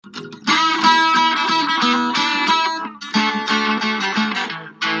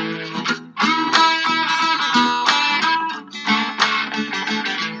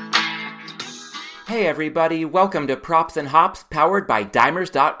everybody, welcome to Props and Hops, powered by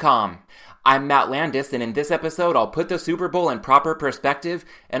Dimers.com. I'm Matt Landis, and in this episode, I'll put the Super Bowl in proper perspective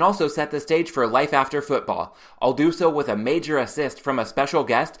and also set the stage for life after football. I'll do so with a major assist from a special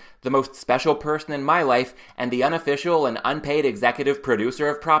guest, the most special person in my life, and the unofficial and unpaid executive producer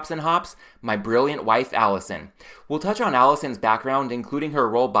of Props and Hops, my brilliant wife, Allison. We'll touch on Allison's background, including her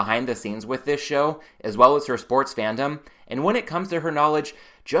role behind the scenes with this show, as well as her sports fandom, and when it comes to her knowledge,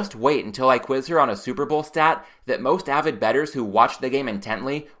 just wait until I quiz her on a Super Bowl stat that most avid bettors who watched the game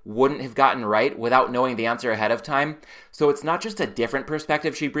intently wouldn't have gotten right without knowing the answer ahead of time. So it's not just a different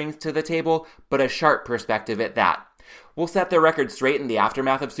perspective she brings to the table, but a sharp perspective at that. We'll set the record straight in the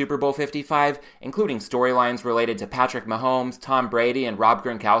aftermath of Super Bowl 55, including storylines related to Patrick Mahomes, Tom Brady, and Rob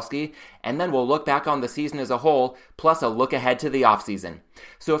Gronkowski, and then we'll look back on the season as a whole, plus a look ahead to the offseason.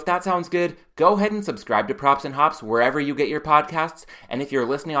 So if that sounds good, go ahead and subscribe to Props and Hops wherever you get your podcasts, and if you're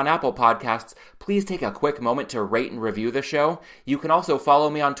listening on Apple Podcasts, please take a quick moment to rate and review the show. You can also follow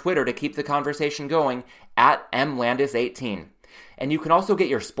me on Twitter to keep the conversation going, at mlandis18. And you can also get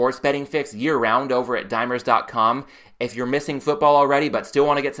your sports betting fix year-round over at Dimers.com. If you're missing football already but still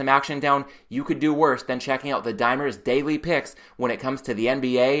want to get some action down, you could do worse than checking out the Dimers Daily Picks when it comes to the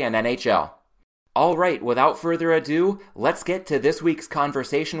NBA and NHL. All right, without further ado, let's get to this week's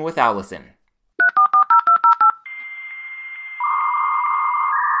conversation with Allison.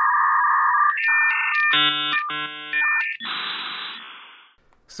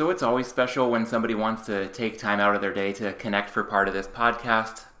 So it's always special when somebody wants to take time out of their day to connect for part of this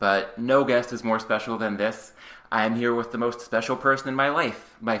podcast, but no guest is more special than this. I am here with the most special person in my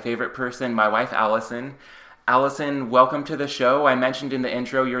life, my favorite person, my wife, Allison. Allison, welcome to the show. I mentioned in the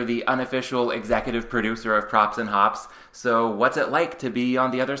intro you're the unofficial executive producer of Props and Hops, so what's it like to be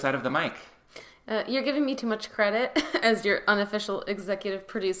on the other side of the mic? You're giving me too much credit as your unofficial executive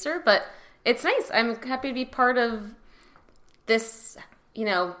producer, but it's nice. I'm happy to be part of this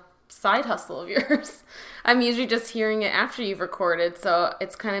side hustle of yours. I'm usually just hearing it after you've recorded, so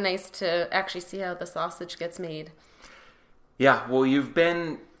it's kind of nice to actually see how the sausage gets made. Yeah, well, you've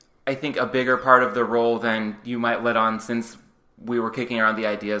been, I think, a bigger part of the role than you might let on since we were kicking around the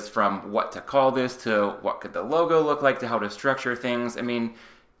ideas from what to call this to what could the logo look like to how to structure things. I mean,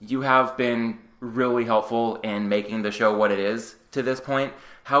 you have been really helpful in making the show what it is to this point.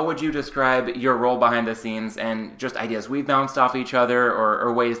 How would you describe your role behind the scenes and just ideas we've bounced off each other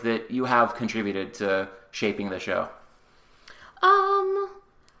or ways that you have contributed to shaping the show?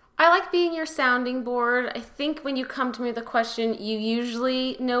 I like being your sounding board. I think when you come to me with a question, you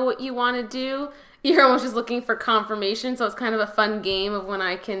usually know what you want to do. You're almost just looking for confirmation, so it's kind of a fun game of when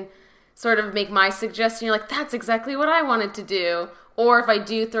I can sort of make my suggestion. You're like, that's exactly what I wanted to do. Or if I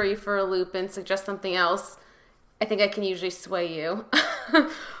do throw you for a loop and suggest something else, I think I can usually sway you.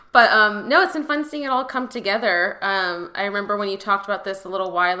 But no, it's been fun seeing it all come together. I remember when you talked about this a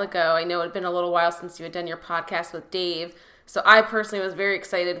little while ago. I know it had been a little while since you had done your podcast with Dave. So I personally was very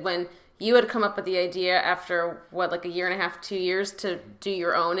excited when you had come up with the idea after, a year and a half, 2 years to do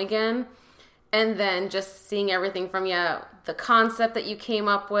your own again. And then just seeing everything from, the concept that you came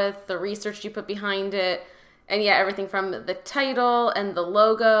up with, the research you put behind it, and everything from the title and the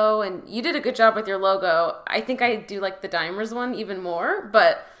logo. And you did a good job with your logo. I think I do like the Dimers one even more,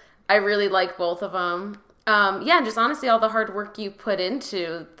 but I really like both of them. And just honestly, all the hard work you put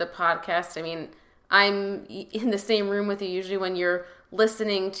into the podcast. I mean, I'm in the same room with you usually when you're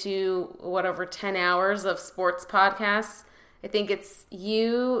listening to over 10 hours of sports podcasts. I think it's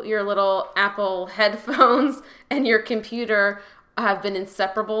you, your little Apple headphones, and your computer have been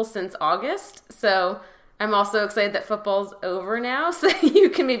inseparable since August. So I'm also excited that football's over now, so you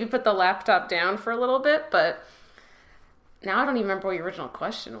can maybe put the laptop down for a little bit. But now I don't even remember what your original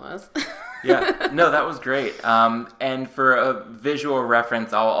question was. Yeah, no, that was great. And for a visual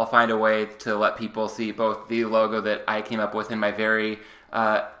reference, I'll find a way to let people see both the logo that I came up with in my very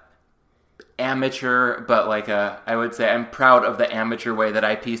amateur, but I would say I'm proud of the amateur way that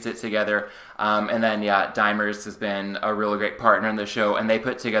I pieced it together. And then, Dimers has been a really great partner in the show, and they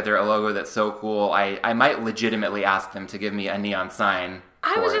put together a logo that's so cool. I might legitimately ask them to give me a neon sign.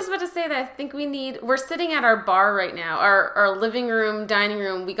 I was just about to say that I think we're sitting at our bar right now, our living room, dining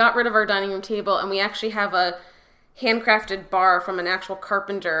room. We got rid of our dining room table, and we actually have a handcrafted bar from an actual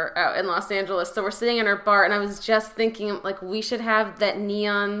carpenter out in Los Angeles. So we're sitting in our bar, and I was just thinking, we should have that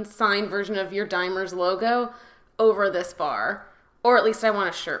neon sign version of your Dimers logo over this bar. Or at least I want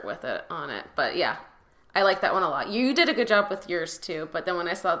a shirt with it on it. But yeah, I like that one a lot. You did a good job with yours too, but then when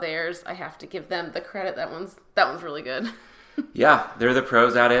I saw theirs, I have to give them the credit. That one's really good. Yeah, they're the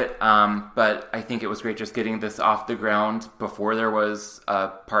pros at it. But I think it was great just getting this off the ground before there was a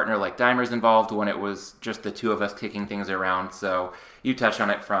partner like Dimers involved, when it was just the two of us kicking things around. So you touched on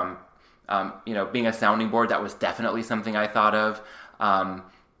it from, being a sounding board. That was definitely something I thought of.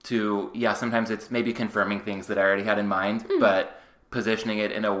 Sometimes it's maybe confirming things that I already had in mind, but positioning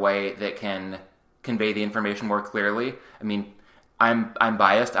it in a way that can convey the information more clearly. I mean, I'm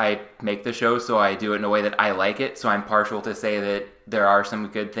biased. I make the show, so I do it in a way that I like it. So I'm partial to say that there are some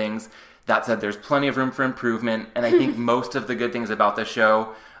good things. That said, there's plenty of room for improvement, and I think most of the good things about the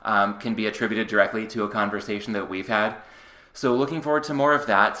show can be attributed directly to a conversation that we've had. So looking forward to more of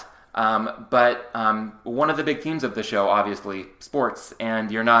that. But one of the big themes of the show, obviously, sports,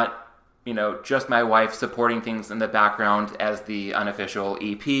 and you're not, just my wife supporting things in the background as the unofficial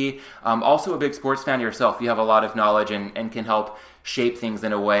EP. Also a big sports fan yourself. You have a lot of knowledge and can help shape things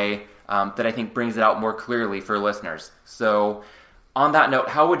in a way that I think brings it out more clearly for listeners. So on that note,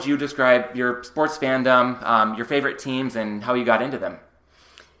 how would you describe your sports fandom, your favorite teams, and how you got into them?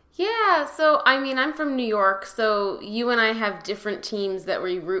 Yeah, so I'm from New York, so you and I have different teams that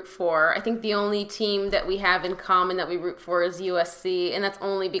we root for. I think the only team that we have in common that we root for is USC, and that's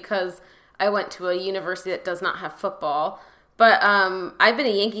only because I went to a university that does not have football. But I've been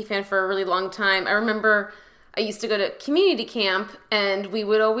a Yankee fan for a really long time. I remember I used to go to community camp, and we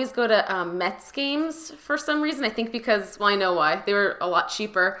would always go to Mets games for some reason. I think because, I know why. They were a lot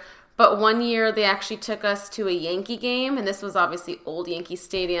cheaper. But one year they actually took us to a Yankee game, and this was obviously old Yankee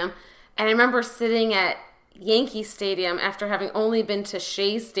Stadium. And I remember sitting at Yankee Stadium after having only been to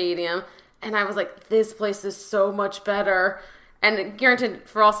Shea Stadium, and I was like, this place is so much better. And granted,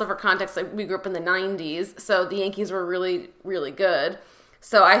 for context, we grew up in the 90s, so the Yankees were really, really good.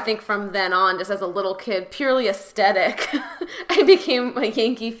 So I think from then on, just as a little kid, purely aesthetic, I became a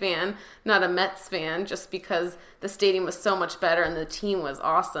Yankee fan, not a Mets fan, just because the stadium was so much better and the team was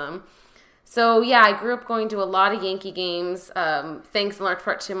awesome. So yeah, I grew up going to a lot of Yankee games, thanks in large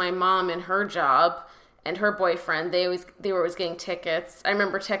part to my mom and her job and her boyfriend. They were always getting tickets. I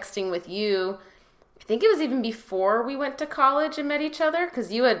remember texting with you, I think it was even before we went to college and met each other,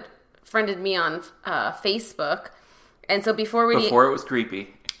 because you had friended me on Facebook. And so before it was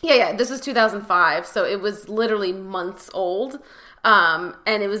creepy. Yeah, this was 2005, so it was literally months old.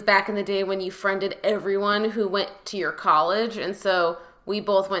 And it was back in the day when you friended everyone who went to your college. And so we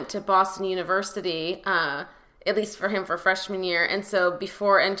both went to Boston University, at least for him for freshman year. And so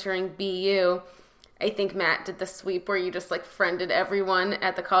before entering BU, I think Matt did the sweep where you just friended everyone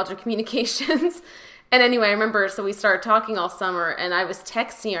at the College of Communications. And anyway, I remember, so we started talking all summer, and I was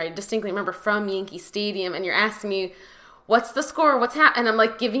texting you, I distinctly remember, from Yankee Stadium, and you're asking me, what's the score? What's happening? And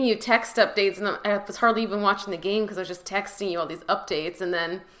I'm giving you text updates, and I was hardly even watching the game because I was just texting you all these updates. And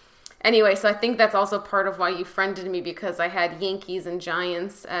then, anyway, so I think that's also part of why you friended me, because I had Yankees and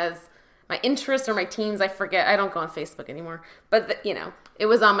Giants as my interests or my teams. I forget. I don't go on Facebook anymore. But, it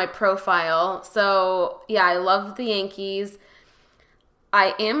was on my profile. So, yeah, I love the Yankees.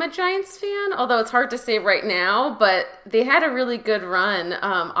 I am a Giants fan, although it's hard to say right now, but they had a really good run,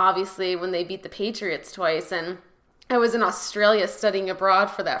 obviously, when they beat the Patriots twice. And I was in Australia studying abroad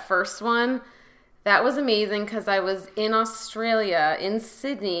for that first one. That was amazing because I was in Australia, in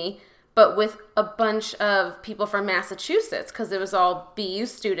Sydney, but with a bunch of people from Massachusetts, because it was all BU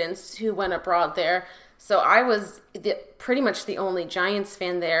students who went abroad there. So I was pretty much the only Giants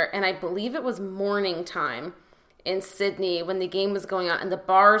fan there, and I believe it was morning time in Sydney when the game was going on, and the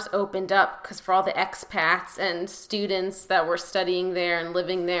bars opened up because for all the expats and students that were studying there and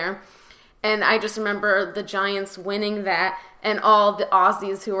living there. And I just remember the Giants winning that, and all the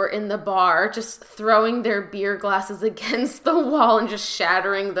Aussies who were in the bar just throwing their beer glasses against the wall and just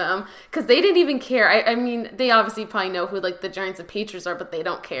shattering them, because they didn't even care. I mean, they obviously probably know who the Giants and Patriots are, but they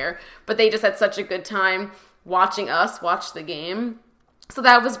don't care. But they just had such a good time watching us watch the game. So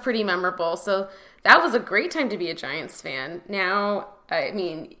that was pretty memorable. So that was a great time to be a Giants fan. Now, I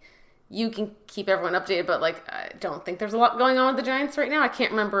mean, you can keep everyone updated, but I don't think there's a lot going on with the Giants right now. I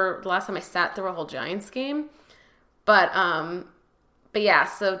can't remember the last time I sat through a whole Giants game. But yeah,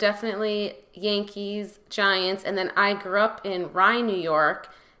 so definitely Yankees, Giants, and then I grew up in Rye, New York,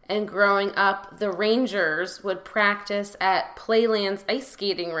 and growing up, the Rangers would practice at Playland's ice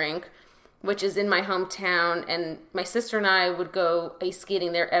skating rink, which is in my hometown, and my sister and I would go ice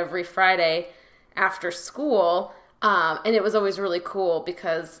skating there every Friday after school, and it was always really cool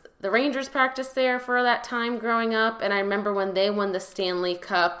because the Rangers practiced there for that time growing up, and I remember when they won the Stanley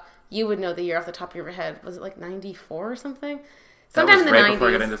Cup, you would know the year off the top of your head, was it 94 or something? Sometime in the 90s. Right before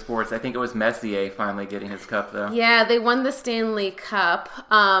I got into sports. I think it was Messier finally getting his cup, though. Yeah, they won the Stanley Cup,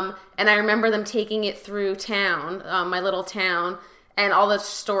 and I remember them taking it through town, my little town, and all the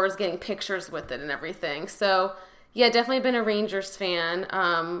stores getting pictures with it and everything. So, yeah, definitely been a Rangers fan.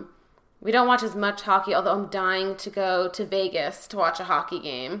 We don't watch as much hockey, although I'm dying to go to Vegas to watch a hockey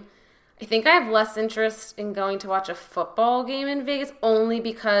game. I think I have less interest in going to watch a football game in Vegas, only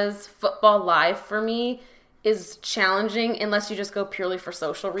because football live for me is challenging unless you just go purely for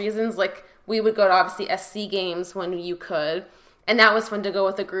social reasons. Like, we would go to, obviously, SC games when you could, and that was fun to go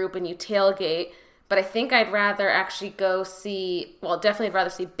with a group and you tailgate. But I think I'd rather actually definitely I'd rather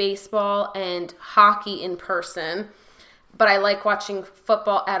see baseball and hockey in person. But I like watching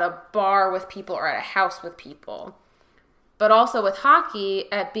football at a bar with people or at a house with people. But also with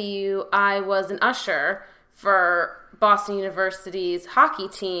hockey at BU, I was an usher for Boston University's hockey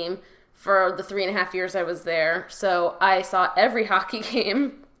team for the 3.5 years I was there. So I saw every hockey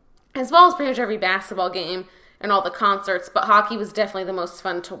game, as well as pretty much every basketball game and all the concerts. But hockey was definitely the most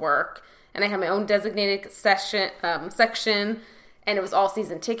fun to work. And I had my own designated section, and it was all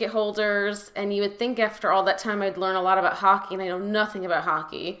season ticket holders. And you would think after all that time I'd learn a lot about hockey, and I know nothing about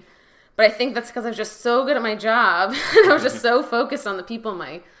hockey. But I think that's because I was just so good at my job. I was just so focused on the people in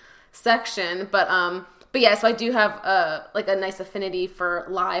my section. But yeah, so I do have a nice affinity for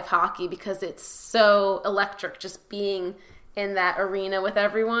live hockey because it's so electric just being in that arena with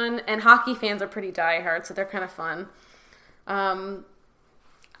everyone. And hockey fans are pretty diehard, so they're kind of fun.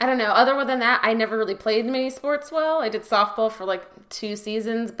 I don't know. Other than that, I never really played many sports well. I did softball for 2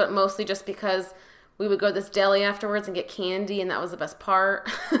 seasons, but mostly just because we would go to this deli afterwards and get candy, and that was the best part.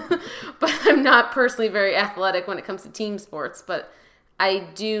 But I'm not personally very athletic when it comes to team sports, but I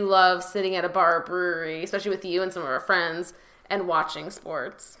do love sitting at a bar or brewery, especially with you and some of our friends, and watching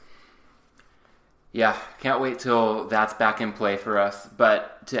sports. Yeah, can't wait till that's back in play for us.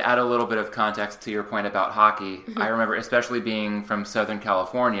 But to add a little bit of context to your point about hockey, I remember, especially being from Southern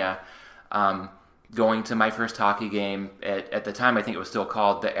California, going to my first hockey game at the time. I think it was still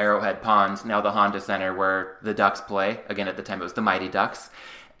called the Arrowhead Pond, now the Honda Center, where the Ducks play. Again, at the time it was the Mighty Ducks.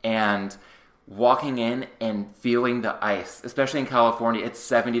 And walking in and feeling the ice, especially in California, it's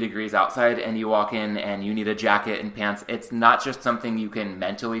 70 degrees outside, and you walk in and you need a jacket and pants. It's not just something you can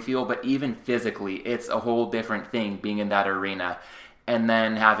mentally feel, but even physically, it's a whole different thing being in that arena. And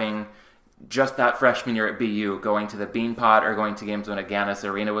then having just that freshman year at BU, going to the Beanpot or going to games when Agganis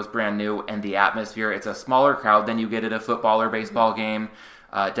Arena was brand new, and the atmosphere, it's a smaller crowd than you get at a football or baseball game,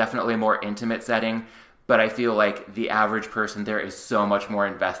 definitely a more intimate setting. But I feel like the average person there is so much more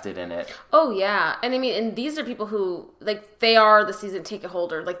invested in it. Oh, yeah. And I mean, and these are people who, they are the season ticket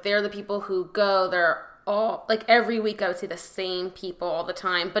holder. They're the people who go. They're all, every week I would see the same people all the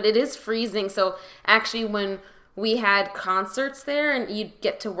time. But it is freezing. So actually, when we had concerts there and you'd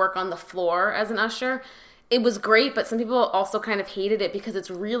get to work on the floor as an usher, it was great. But some people also kind of hated it because it's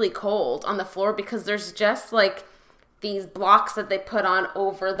really cold on the floor because there's just, these blocks that they put on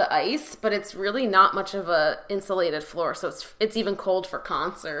over the ice, but it's really not much of a insulated floor, so it's even cold for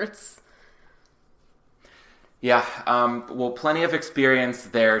concerts. Yeah, well, plenty of experience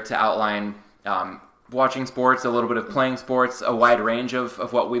there to outline watching sports, a little bit of playing sports, a wide range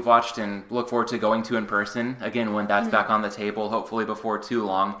of what we've watched, and look forward to going to in person, again, when that's back on the table, hopefully before too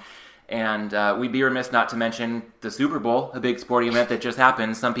long. And we'd be remiss not to mention the Super Bowl, a big sporting event that just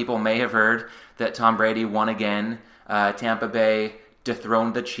happened. Some people may have heard that Tom Brady won again. Tampa Bay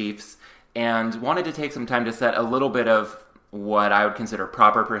dethroned the Chiefs, and wanted to take some time to set a little bit of what I would consider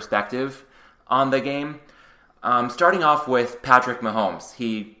proper perspective on the game. Starting off with Patrick Mahomes.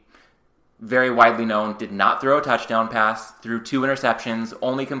 He, very widely known, did not throw a touchdown pass, threw 2 interceptions,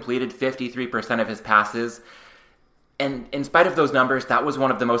 only completed 53% of his passes. And in spite of those numbers, that was one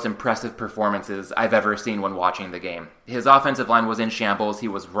of the most impressive performances I've ever seen when watching the game. His offensive line was in shambles. He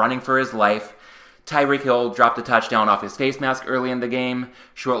was running for his life. Tyreek Hill dropped a touchdown off his face mask early in the game.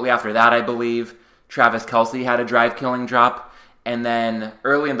 Shortly after that, I believe, Travis Kelce had a drive-killing drop. And then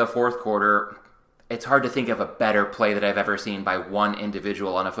early in the fourth quarter, it's hard to think of a better play that I've ever seen by one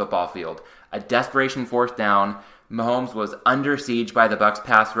individual on a football field. A desperation fourth down. Mahomes was under siege by the Bucs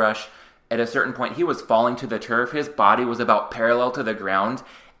pass rush. At a certain point, he was falling to the turf. His body was about parallel to the ground,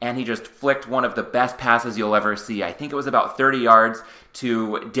 and he just flicked one of the best passes you'll ever see. I think it was about 30 yards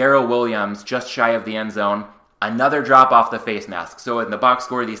to Darrell Williams, just shy of the end zone. Another drop off the face mask. So in the box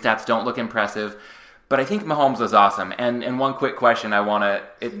score, these stats don't look impressive. But I think Mahomes was awesome. And one quick question, I want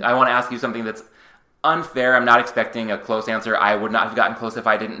to ask you something that's unfair. I'm not expecting a close answer. I would not have gotten close if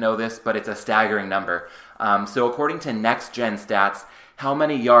I didn't know this, but it's a staggering number. So according to Next Gen Stats, how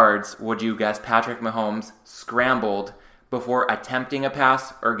many yards would you guess Patrick Mahomes scrambled before attempting a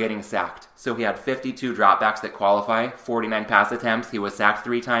pass or getting sacked. So he had 52 dropbacks that qualify, 49 pass attempts. He was sacked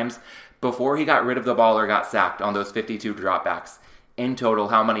 3 times before he got rid of the ball or got sacked on those 52 dropbacks. In total,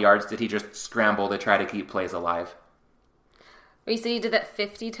 how many yards did he just scramble to try to keep plays alive? You said he did that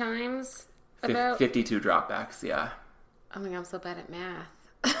 50 times? About 52 dropbacks, yeah. Oh my God, I'm so bad at math.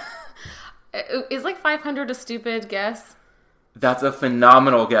 Is like 500 a stupid guess? That's a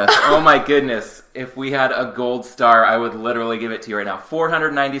phenomenal guess. Oh my goodness. If we had a gold star, I would literally give it to you right now.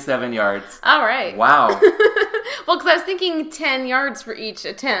 497 yards. All right. Wow. Well, because I was thinking 10 yards for each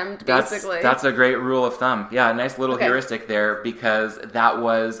attempt, basically. That's a great rule of thumb. Yeah, nice little heuristic there, because that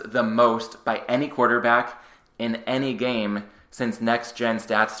was the most by any quarterback in any game since Next Gen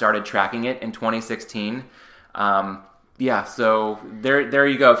Stats started tracking it in 2016. Yeah, so there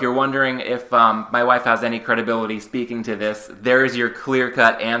you go. If you're wondering if my wife has any credibility speaking to this, there's your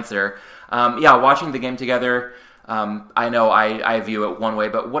clear-cut answer. Yeah, watching the game together, I know I view it one way,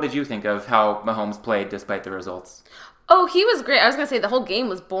 but what did you think of how Mahomes played despite the results? Oh, he was great. I was going to say the whole game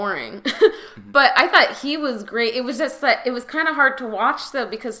was boring, but I thought he was great. It was just that it was kind of hard to watch, though,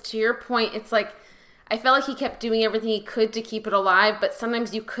 because to your point, it's like I felt like he kept doing everything he could to keep it alive, but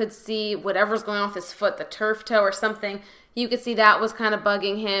sometimes you could see whatever's going on with his foot, the turf toe or something, you could see that was kind of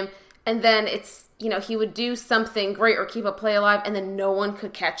bugging him. And then it's, he would do something great or keep a play alive, and then no one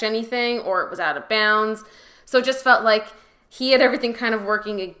could catch anything, or it was out of bounds. So it just felt like he had everything kind of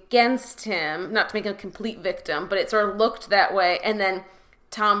working against him, not to make him a complete victim, but it sort of looked that way. And then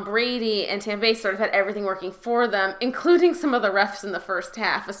Tom Brady and Tampa Bay sort of had everything working for them, including some of the refs in the first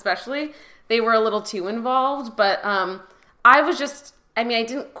half, especially. They were a little too involved, but I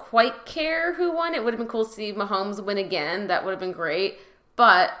didn't quite care who won. It would have been cool to see Mahomes win again. That would have been great.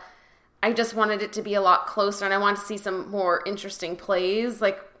 But I just wanted it to be a lot closer, and I wanted to see some more interesting plays.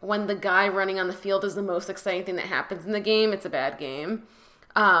 Like when the guy running on the field is the most exciting thing that happens in the game, it's a bad game.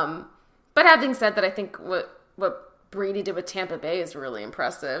 But having said that, I think what Brady did with Tampa Bay is really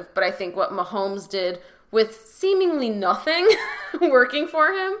impressive. But I think what Mahomes did with seemingly nothing working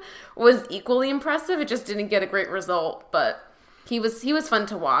for him was equally impressive. It just didn't get a great result, but he was fun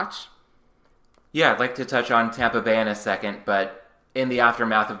to watch. Yeah, I'd like to touch on Tampa Bay in a second, but in the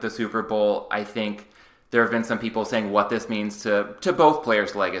aftermath of the Super Bowl, I think there have been some people saying what this means to both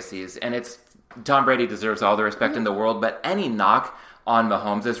players' legacies, and it's Tom Brady deserves all the respect in the world, but any knock on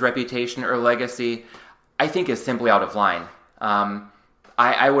Mahomes' reputation or legacy, I think is simply out of line.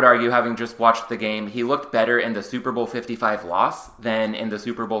 I would argue, having just watched the game, he looked better in the Super Bowl 55 loss than in the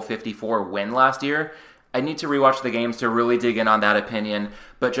Super Bowl 54 win last year. I need to rewatch the games to really dig in on that opinion,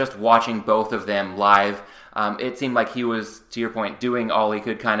 but just watching both of them live, it seemed like he was, to your point, doing all he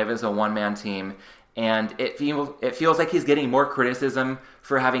could kind of as a one-man team, and it feels like he's getting more criticism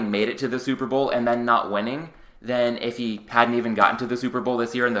for having made it to the Super Bowl and then not winning than if he hadn't even gotten to the Super Bowl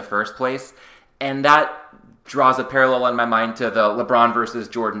this year in the first place, and that draws a parallel in my mind to the LeBron versus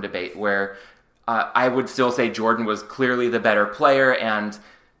Jordan debate, where I would still say Jordan was clearly the better player, and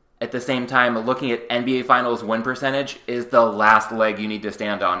at the same time, looking at NBA Finals win percentage is the last leg you need to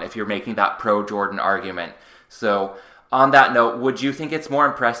stand on if you're making that pro-Jordan argument. So on that note, would you think it's more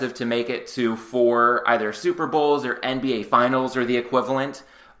impressive to make it to 4 either Super Bowls or NBA Finals or the equivalent,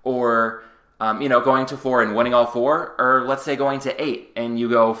 or going to 4 and winning all 4, or let's say going to 8 and you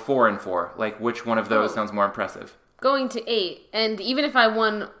go 4-4? Like, which one of those sounds more impressive? Going to 8, and even if I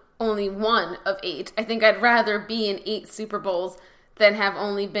won only 1 of 8, I think I'd rather be in 8 Super Bowls than have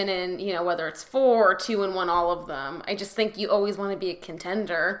only been in, whether it's 4 or 2 and won all of them. I just think you always want to be a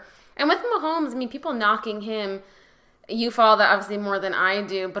contender. And with Mahomes, people knocking him, you follow that obviously more than I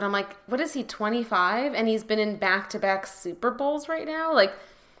do, but I'm like, what is he, 25? And he's been in back-to-back Super Bowls right now? Like,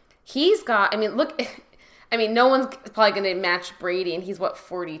 he's got, no one's probably going to match Brady, and he's,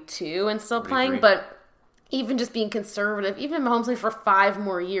 42 and still playing, but even just being conservative, even Mahomes playing for 5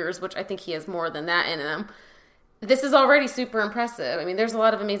 more years, which I think he has more than that in him, this is already super impressive. There's a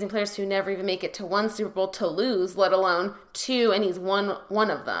lot of amazing players who never even make it to 1 Super Bowl to lose, let alone 2, and he's won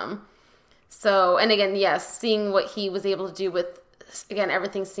one of them. So, and again, yes, seeing what he was able to do with, again,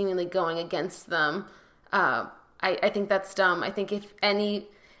 everything seemingly going against them, I think that's dumb. I think if any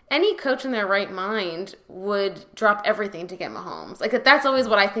coach in their right mind would drop everything to get Mahomes. Like, that's always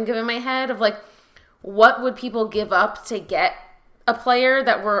what I think of in my head, of like, what would people give up to get a player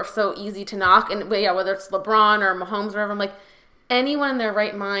that were so easy to knock? And whether it's LeBron or Mahomes or whatever, I'm like, anyone in their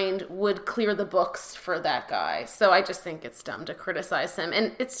right mind would clear the books for that guy. So I just think it's dumb to criticize him.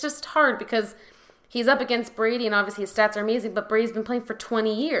 And it's just hard because he's up against Brady, and obviously his stats are amazing, but Brady's been playing for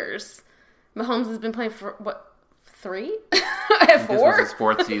 20 years. Mahomes has been playing for, 3? I have 4. This was his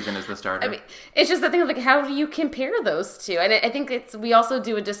 4th season as the starter. I mean, it's just the thing of like, how do you compare those two? And I think we also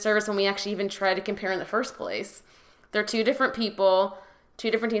do a disservice when we actually even try to compare in the first place. They're 2 different people,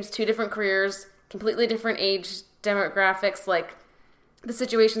 2 different teams, 2 different careers, completely different age demographics. Like, the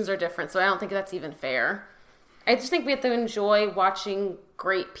situations are different, so I don't think that's even fair. I just think we have to enjoy watching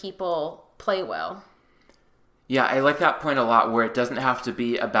great people play well. Yeah, I like that point a lot, where it doesn't have to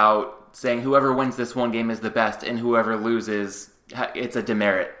be about saying whoever wins this one game is the best and whoever loses, it's a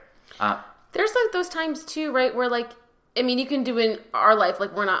demerit. There's like those times too, right, where like, I mean, you can do in our life,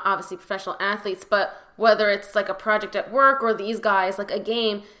 like we're not obviously professional athletes, but whether it's like a project at work or these guys, like a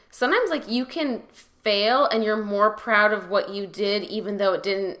game, sometimes like you can fail and you're more proud of what you did even though it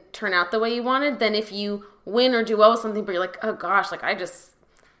didn't turn out the way you wanted than if you win or do well with something but you're like, oh gosh, like I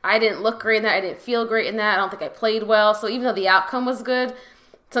didn't look great in that, I didn't feel great in that, I don't think I played well. So even though the outcome was good,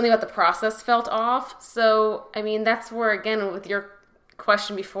 something about the process felt off. So, I mean, that's where, again, with your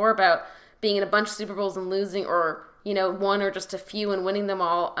question before about being in a bunch of Super Bowls and losing, or, you know, one or just a few and winning them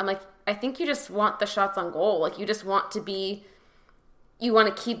all, I'm like, I think you just want the shots on goal. Like, you just want you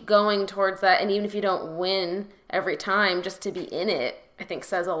want to keep going towards that. And even if you don't win every time, just to be in it, I think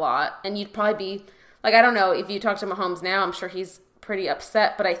says a lot. And you'd probably be, like, I don't know, if you talk to Mahomes now, I'm sure he's pretty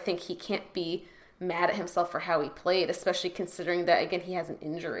upset, but I think he can't be mad at himself for how he played, especially considering that, again, he has an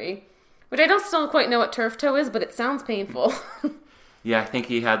injury, which I don't still quite know what turf toe is, but it sounds painful. Yeah, I think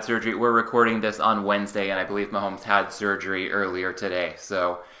he had surgery. We're recording this on Wednesday, and I believe Mahomes had surgery earlier today,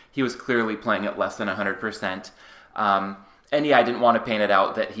 so he was clearly playing at less than 100%. And yeah, I didn't want to paint it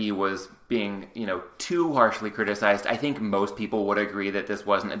out that he was being, you know, too harshly criticized. I think most people would agree that this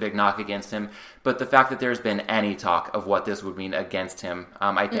wasn't a big knock against him, but the fact that there's been any talk of what this would mean against him,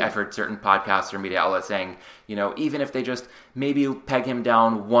 I've heard certain podcasts or media outlets saying, you know, even if they just maybe peg him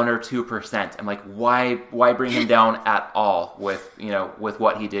down 1 or 2%, I'm like, why bring him down at all with, you know, with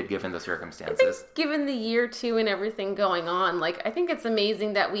what he did given the circumstances? I think given the year too and everything going on, like, I think it's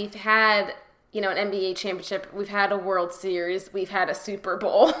amazing that we've had, you know, an NBA championship, we've had a World Series, we've had a Super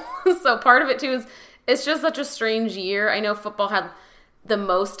Bowl. So part of it too is it's just such a strange year. I know football had the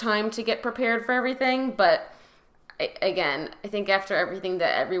most time to get prepared for everything, but again, I think after everything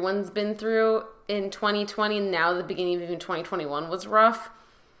that everyone's been through in 2020, and now the beginning of even 2021 was rough.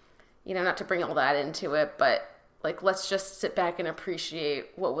 You know, not to bring all that into it, but like, let's just sit back and appreciate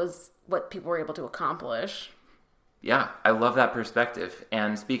what people were able to accomplish. Yeah, I love that perspective.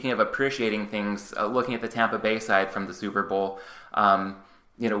 And speaking of appreciating things, looking at the Tampa Bay side from the Super Bowl,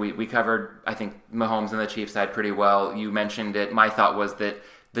 you know, we covered, I think, Mahomes and the Chiefs side pretty well. You mentioned it. My thought was that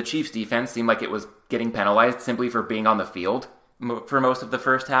the Chiefs defense seemed like it was getting penalized simply for being on the field for most of the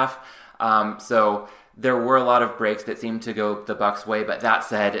first half. So there were a lot of breaks that seemed to go the Bucs' way, but that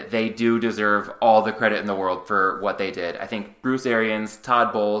said, they do deserve all the credit in the world for what they did. I think Bruce Arians,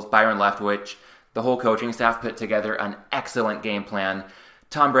 Todd Bowles, Byron Leftwich, the whole coaching staff put together an excellent game plan.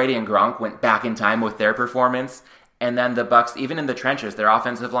 Tom Brady and Gronk went back in time with their performance. And then the Bucs, even in the trenches, their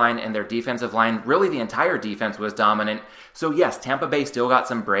offensive line and their defensive line, really the entire defense was dominant. So yes, Tampa Bay still got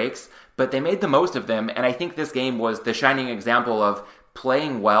some breaks, but they made the most of them. And I think this game was the shining example of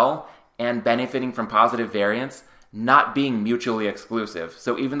playing well and benefiting from positive variance, not being mutually exclusive.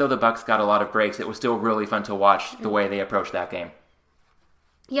 So even though the Bucs got a lot of breaks, it was still really fun to watch the way they approached that game.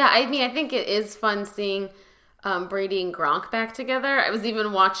 Yeah, I mean, I think it is fun seeing Brady and Gronk back together. I was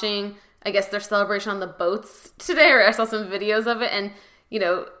even watching, I guess, their celebration on the boats today, or I saw some videos of it, and, you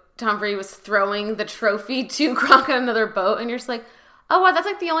know, Tom Brady was throwing the trophy to Gronk on another boat, and you're just like, oh, wow, that's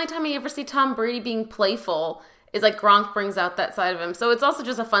like the only time I ever see Tom Brady being playful, is like Gronk brings out that side of him. So it's also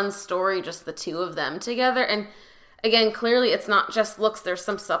just a fun story, just the two of them together, and again, clearly it's not just looks, there's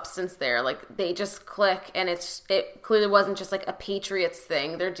some substance there. Like, they just click, and it clearly wasn't just like a Patriots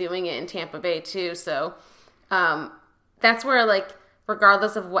thing. They're doing it in Tampa Bay too. So that's where, like,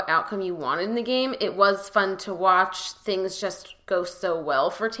 regardless of what outcome you wanted in the game, it was fun to watch things just go so well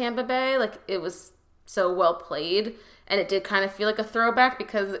for Tampa Bay. Like, it was so well played, and it did kind of feel like a throwback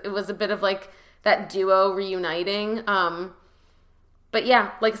because it was a bit of like that duo reuniting. But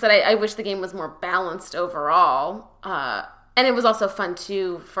yeah, like I said, I wish the game was more balanced overall. And it was also fun,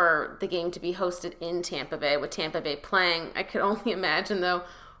 too, for the game to be hosted in Tampa Bay, with Tampa Bay playing. I could only imagine, though,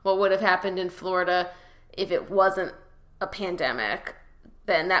 what would have happened in Florida if it wasn't a pandemic.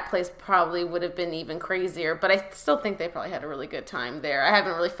 Then that place probably would have been even crazier. But I still think they probably had a really good time there. I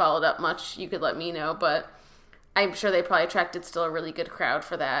haven't really followed up much. You could let me know. But I'm sure they probably attracted still a really good crowd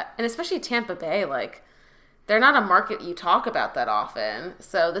for that. And especially Tampa Bay, like, they're not a market you talk about that often,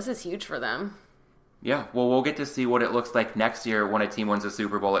 so this is huge for them. Yeah, well, we'll get to see what it looks like next year when a team wins a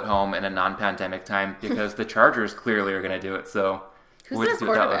Super Bowl at home in a non-pandemic time, because the Chargers clearly are going to do it. So Who's we'll their get to see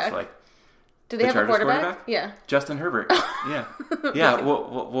what that looks quarterback? like. Do they have a quarterback? Yeah. Justin Herbert. Yeah. Yeah,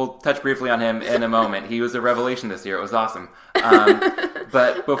 we'll touch briefly on him in a moment. He was a revelation this year. It was awesome.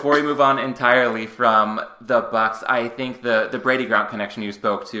 But before we move on entirely from the Bucs, I think the Brady Gronk connection you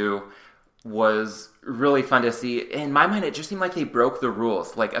spoke to was really fun to see. In my mind, it just seemed like they broke the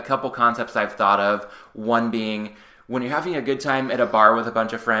rules. Like a couple concepts I've thought of, one being when you're having a good time at a bar with a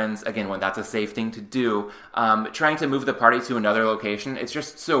bunch of friends, again, when that's a safe thing to do, trying to move the party to another location, it's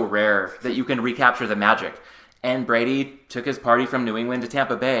just so rare that you can recapture the magic. And Brady took his party from New England to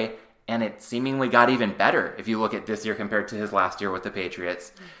Tampa Bay, and it seemingly got even better if you look at this year compared to his last year with the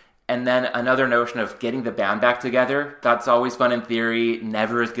Patriots. And then another notion of getting the band back together, that's always fun in theory,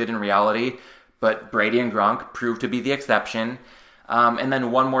 never as good in reality. But Brady and Gronk proved to be the exception. And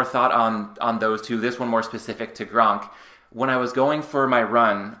then one more thought on those two, this one more specific to Gronk. When I was going for my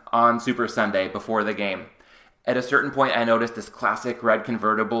run on Super Sunday before the game, at a certain point I noticed this classic red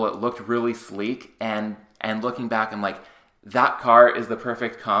convertible. It looked really sleek, and looking back, I'm like, that car is the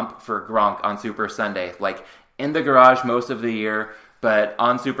perfect comp for Gronk on Super Sunday. Like, in the garage most of the year, but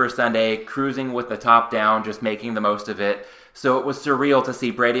on Super Sunday, cruising with the top down, just making the most of it. So it was surreal to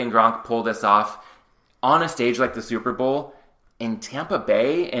see Brady and Gronk pull this off on a stage like the Super Bowl in Tampa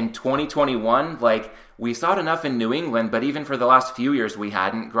Bay in 2021. Like, we saw it enough in New England, but even for the last few years we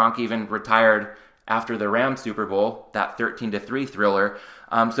hadn't. Gronk even retired after the Rams Super Bowl, that 13-3 thriller.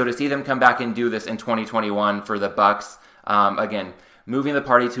 So to see them come back and do this in 2021 for the Bucs, again, moving the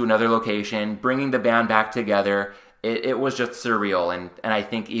party to another location, bringing the band back together, it was just surreal. And I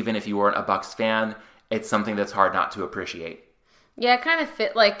think even if you weren't a Bucs fan, it's something that's hard not to appreciate. Yeah, it kind of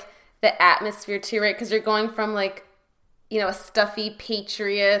fit like the atmosphere too, right? Because you're going from like, a stuffy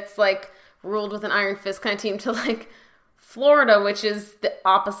Patriots, like ruled with an iron fist kind of team, to like Florida, which is the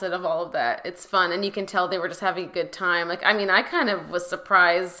opposite of all of that. It's fun, and you can tell they were just having a good time. Like, I mean, I kind of was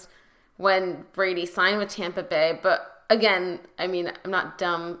surprised when Brady signed with Tampa Bay, but again, I mean, I'm not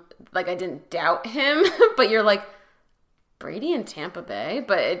dumb. Like, I didn't doubt him, but you're like, Brady in Tampa Bay?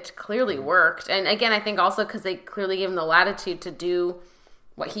 But it clearly worked. And again, I think also because they clearly gave him the latitude to do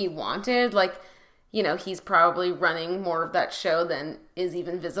what he wanted. Like, he's probably running more of that show than is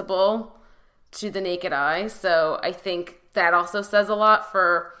even visible to the naked eye. So I think that also says a lot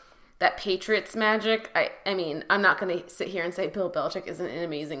for that Patriots magic. I mean, I'm not going to sit here and say Bill Belichick isn't an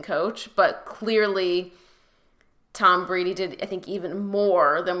amazing coach, but clearly Tom Brady did, I think, even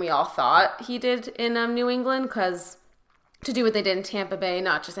more than we all thought he did in New England, because to do what they did in Tampa Bay,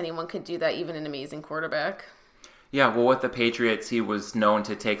 not just anyone could do that, even an amazing quarterback. Yeah, well, with the Patriots, he was known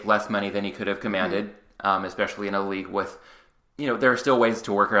to take less money than he could have commanded, especially in a league with, there are still ways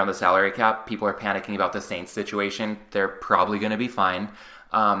to work around the salary cap. People are panicking about the Saints situation. They're probably going to be fine.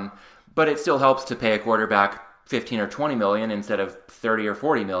 But it still helps to pay a quarterback $15 or $20 million instead of $30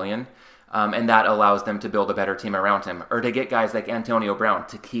 or $40 million. And that allows them to build a better team around him. Or to get guys like Antonio Brown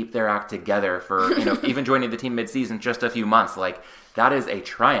to keep their act together for, even joining the team midseason just a few months. Like, that is a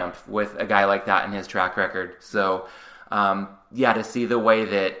triumph with a guy like that in his track record. So, to see the way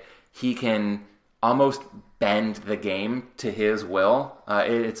that he can almost bend the game to his will,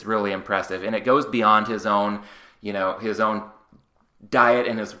 it's really impressive. And it goes beyond his own diet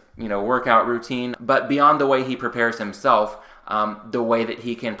and his, workout routine, but beyond the way he prepares himself. The way that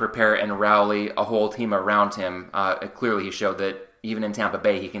he can prepare and rally a whole team around him. Clearly he showed that even in Tampa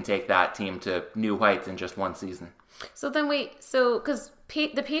Bay, he can take that team to new heights in just one season. So then because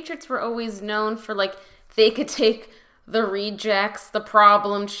the Patriots were always known for, like, they could take the rejects, the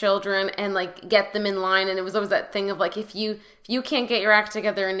problem children, and, like, get them in line. And it was always that thing of, like, if you can't get your act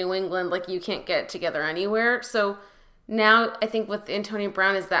together in New England, like, you can't get it together anywhere. So now I think with Antonio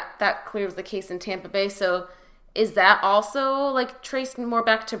Brown is that clears the case in Tampa Bay. So is that also, like, traced more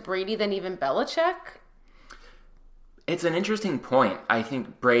back to Brady than even Belichick? It's an interesting point. I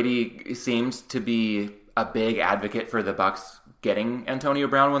think Brady seems to be a big advocate for the Bucs getting Antonio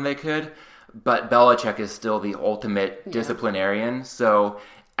Brown when they could, but Belichick is still the ultimate disciplinarian. So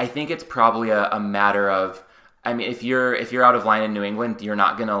I think it's probably a matter of, I mean, if you're out of line in New England, you're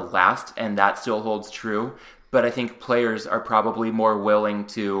not going to last, and that still holds true. But I think players are probably more willing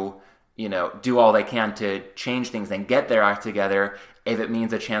to, do all they can to change things and get their act together if it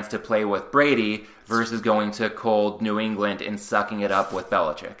means a chance to play with Brady versus going to cold New England and sucking it up with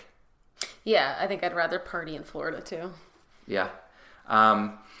Belichick. Yeah, I think I'd rather party in Florida too. Yeah.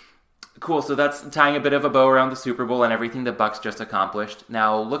 Cool, so that's tying a bit of a bow around the Super Bowl and everything the Bucs just accomplished.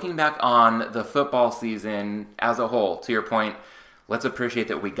 Now, looking back on the football season as a whole, to your point, let's appreciate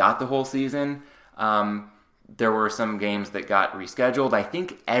that we got the whole season. There were some games that got rescheduled. I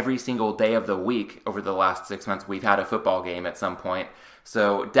think every single day of the week over the last 6 months, we've had a football game at some point.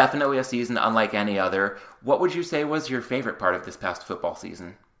 So definitely a season unlike any other. What would you say was your favorite part of this past football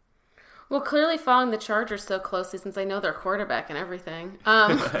season? Well, clearly following the Chargers so closely since I know their quarterback and everything. No,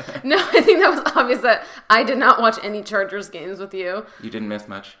 I think that was obvious that I did not watch any Chargers games with you. You didn't miss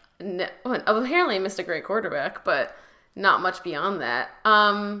much? No, well, apparently I missed a great quarterback, but not much beyond that.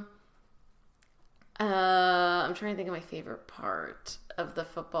 I'm trying to think of my favorite part of the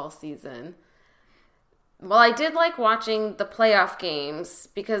football season. Well, I did like watching the playoff games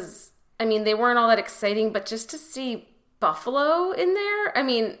because, I mean, they weren't all that exciting, but just to see Buffalo in there, I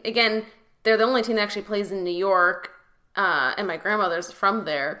mean, again, they're the only team that actually plays in New York, and my grandmother's from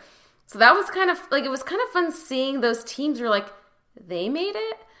there. So that was kind of, like, it was kind of fun seeing those teams who were like, they made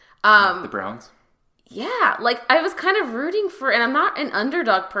it. The Browns? Yeah, like I was kind of rooting for, and I'm not an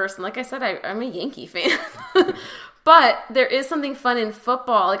underdog person. Like I said, I'm a Yankee fan. But there is something fun in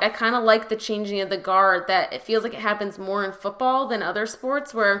football. Like I kind of like the changing of the guard, that it feels like it happens more in football than other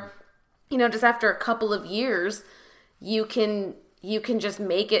sports where, you know, just after a couple of years, you can just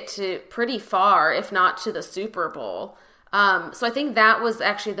make it to pretty far, if not to the Super Bowl. So I think that was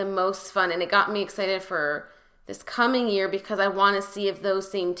actually the most fun, and it got me excited for this coming year because I want to see if those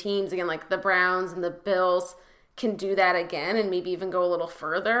same teams, again, like the Browns and the Bills, can do that again and maybe even go a little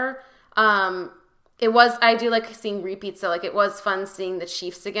further. I do like seeing repeats, so like it was fun seeing the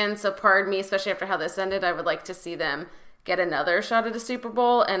Chiefs again. So pardon me, especially after how this ended, I would like to see them get another shot at a Super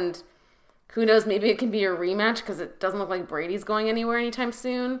Bowl, and who knows, maybe it can be a rematch because it doesn't look like Brady's going anywhere anytime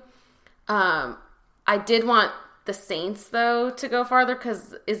soon. I did want the Saints, though, to go farther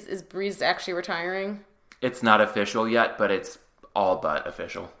because is Breeze actually retiring? It's not official yet, but it's all but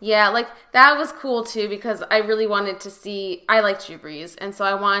official. Yeah, like that was cool too because I really wanted to see, I liked Drew Brees, and so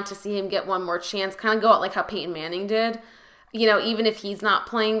I wanted to see him get one more chance, kind of go out like how Peyton Manning did. You know, even if he's not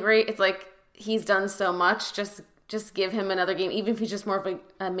playing great, it's like he's done so much, just give him another game, even if he's just more of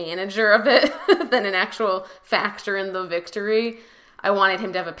a manager of it than an actual factor in the victory. I wanted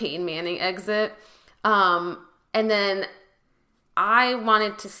him to have a Peyton Manning exit. And then I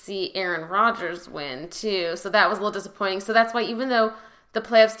wanted to see Aaron Rodgers win too, so that was a little disappointing. So that's why even though the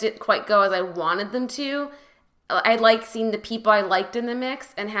playoffs didn't quite go as I wanted them to, I like seeing the people I liked in the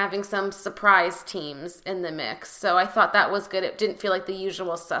mix and having some surprise teams in the mix. So I thought that was good. It didn't feel like the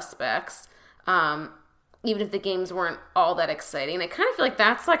usual suspects, even if the games weren't all that exciting. And I kind of feel like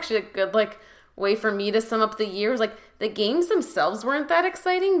that's actually a good way for me to sum up the year. Like the games themselves weren't that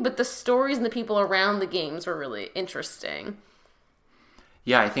exciting, but the stories and the people around the games were really interesting.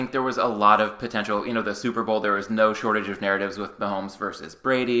 Yeah, I think there was a lot of potential. You know, the Super Bowl, there was no shortage of narratives with Mahomes versus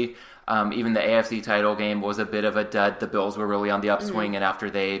Brady. Even the AFC title game was a bit of a dud. The Bills were really on the upswing, and after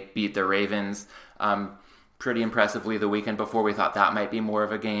they beat the Ravens pretty impressively the weekend before, we thought that might be more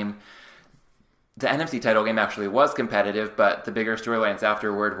of a game. The NFC title game actually was competitive, but the bigger storylines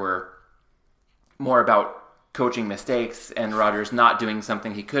afterward were more about coaching mistakes and Rodgers not doing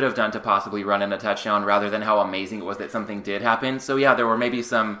something he could have done to possibly run in a touchdown rather than how amazing it was that something did happen. So yeah, there were maybe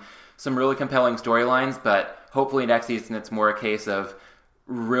some really compelling storylines, but hopefully next season it's more a case of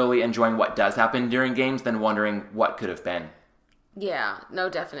really enjoying what does happen during games than wondering what could have been. Yeah, no,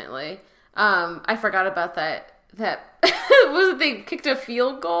 definitely. I forgot about that was it, they kicked a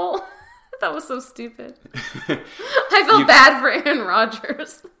field goal? That was so stupid. I felt bad for Aaron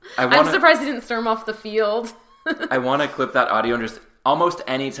Rodgers. I'm surprised he didn't storm off the field. I want to clip that audio and just almost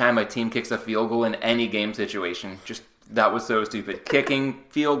any time a team kicks a field goal in any game situation, just that was so stupid. Kicking,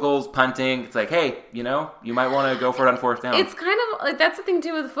 field goals, punting. It's like, hey, you know, you might want to go for it on fourth down. It's kind of like that's the thing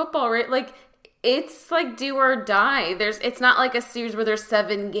too with football, right? Like it's like do or die. It's not like a series where there's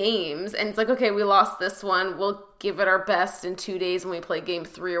 7 games and it's like, okay, we lost this one. We'll give it our best in 2 days when we play game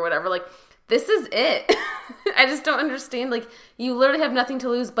 3 or whatever. Like this is it. I just don't understand. Like, you literally have nothing to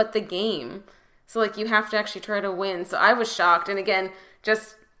lose but the game. So, like, you have to actually try to win. So I was shocked. And again,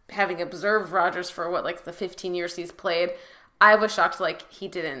 just having observed Rodgers for, the 15 years he's played, I was shocked, he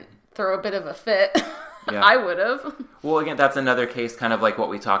didn't throw a bit of a fit. Yeah. I would have. Well, again, that's another case kind of like what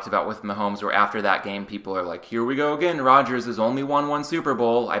we talked about with Mahomes, where after that game, people are like, here we go again. Rodgers has only won 1 Super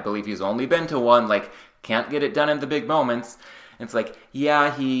Bowl. I believe he's only been to 1. Can't get it done in the big moments. And it's like,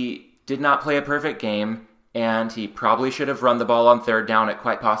 yeah, he did not play a perfect game, and he probably should have run the ball on 3rd down. It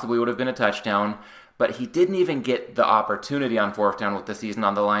quite possibly would have been a touchdown, but he didn't even get the opportunity on 4th down with the season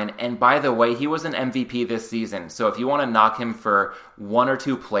on the line. And by the way, he was an MVP this season. So if you want to knock him for 1 or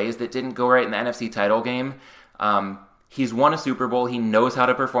 2 plays that didn't go right in the NFC title game, He's won a Super Bowl. He knows how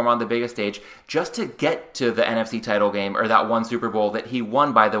to perform on the biggest stage. Just to get to the NFC title game, or that one Super Bowl that he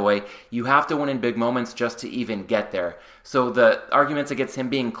won, by the way, you have to win in big moments just to even get there. So the arguments against him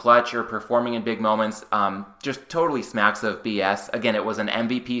being clutch or performing in big moments just totally smacks of BS. Again, it was an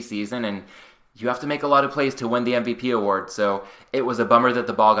MVP season, and you have to make a lot of plays to win the MVP award. So it was a bummer that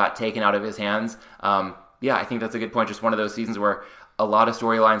the ball got taken out of his hands. Yeah, I think that's a good point. Just one of those seasons where a lot of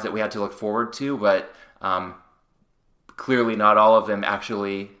storylines that we had to look forward to, but clearly not all of them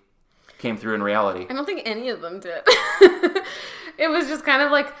actually came through in reality. I don't think any of them did. It was just kind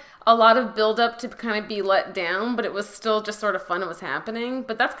of like a lot of build-up to kind of be let down, but it was still just sort of fun. It was happening.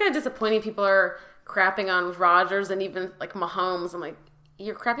 But that's kind of disappointing. People are crapping on Rodgers and even like Mahomes. I'm like,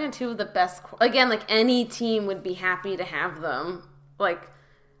 you're crapping on two of the best. Again, like any team would be happy to have them. Like,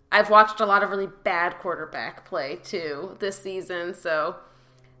 I've watched a lot of really bad quarterback play too this season. So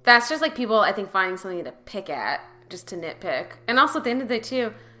that's just like people, I think, finding something to pick at, just to nitpick. And also at the end of the day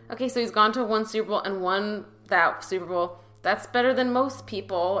too, okay, so he's gone to one Super Bowl and won that Super Bowl. That's better than most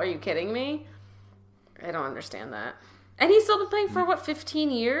people. Are you kidding me? I don't understand that. And he's still been playing for,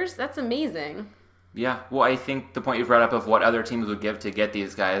 15 years? That's amazing. Yeah, well, I think the point you've brought up of what other teams would give to get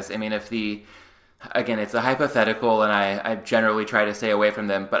these guys, I mean, again, it's a hypothetical, and I generally try to stay away from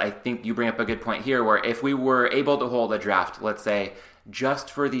them, but I think you bring up a good point here, where if we were able to hold a draft, let's say, just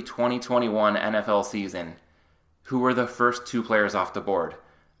for the 2021 NFL season, who were the first two players off the board?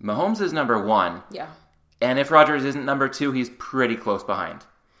 Mahomes is number one. Yeah. And if Rodgers isn't number two, he's pretty close behind.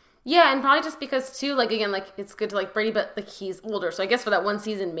 Yeah, and probably just because, too, like, again, like, it's good to like Brady, but, like, he's older. So I guess for that one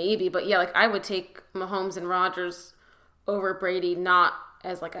season, maybe. But, yeah, like, I would take Mahomes and Rodgers over Brady, not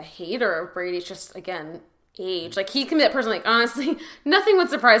as, like, a hater of Brady. It's just, again, age. Like, he can be that person, like, honestly, nothing would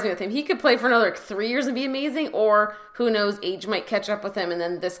surprise me with him. He could play for another, like, 3 years and be amazing. Or, who knows, age might catch up with him. And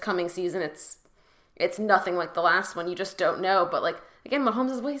then this coming season, it's nothing like the last one. You just don't know. But, like, again, Mahomes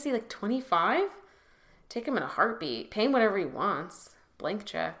is, what is he, like, 25? Take him in a heartbeat. Pay him whatever he wants. Blank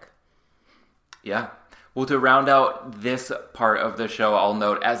check. Yeah. Well, to round out this part of the show, I'll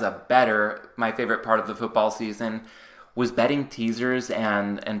note as a bettor, my favorite part of the football season was betting teasers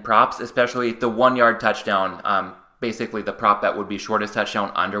and props, especially the 1 yard touchdown. Basically, the prop bet would be shortest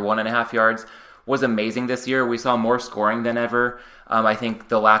touchdown under 1.5 yards. Was amazing this year. We saw more scoring than ever. I think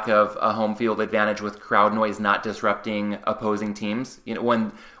the lack of a home field advantage with crowd noise not disrupting opposing teams. You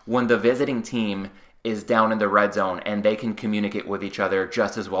know, when the visiting team is down in the red zone and they can communicate with each other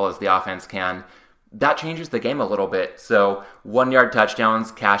just as well as the offense can, that changes the game a little bit. So 1 yard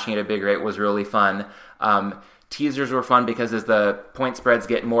touchdowns, cashing at a big rate was really fun. Teasers were fun because as the point spreads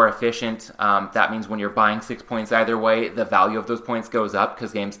get more efficient, that means when you're buying 6 points either way, the value of those points goes up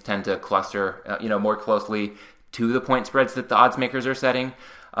because games tend to cluster more closely to the point spreads that the odds makers are setting.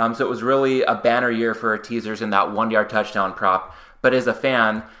 So it was really a banner year for teasers in that 1 yard touchdown prop. But as a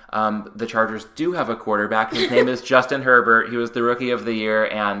fan, the Chargers do have a quarterback. His name is Justin Herbert. He was the Rookie of the Year,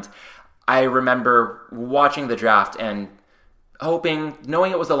 and I remember watching the draft and hoping,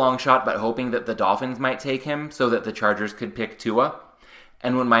 knowing it was a long shot, but hoping that the Dolphins might take him so that the Chargers could pick Tua.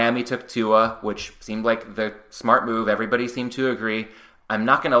 And when Miami took Tua, which seemed like the smart move, everybody seemed to agree. I'm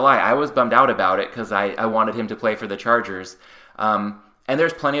not going to lie, I was bummed out about it because I wanted him to play for the Chargers. And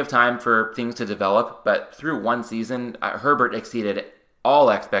there's plenty of time for things to develop, but through one season, Herbert exceeded all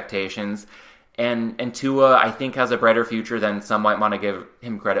expectations. And Tua, I think, has a brighter future than some might want to give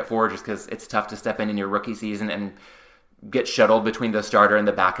him credit for, just because it's tough to step in your rookie season and get shuttled between the starter and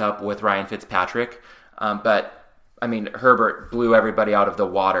the backup with Ryan Fitzpatrick. But, I mean, Herbert blew everybody out of the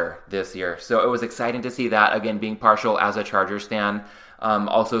water this year. So it was exciting to see that, again, being partial as a Chargers fan.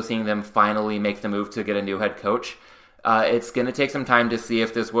 Also seeing them finally make the move to get a new head coach. It's going to take some time to see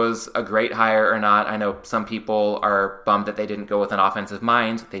if this was a great hire or not. I know some people are bummed that they didn't go with an offensive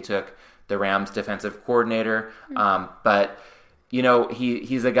mind. They took the Rams defensive coordinator. But,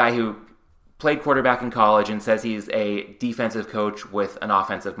 he's a guy who played quarterback in college and says he's a defensive coach with an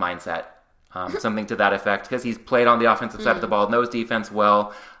offensive mindset. Something to that effect, because he's played on the offensive side of the ball, knows defense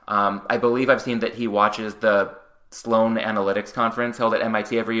well. I believe I've seen that he watches the Sloan Analytics Conference held at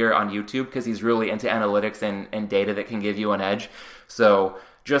MIT every year on YouTube because he's really into analytics and data that can give you an edge. So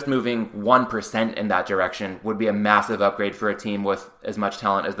just moving 1% in that direction would be a massive upgrade for a team with as much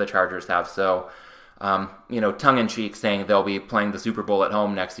talent as the Chargers have. So, tongue-in-cheek saying they'll be playing the Super Bowl at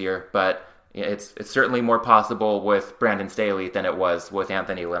home next year, but it's certainly more possible with Brandon Staley than it was with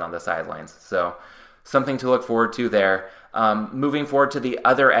Anthony Lynn on the sidelines. So something to look forward to there. Moving forward to the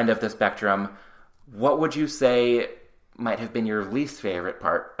other end of the spectrum, what would you say might have been your least favorite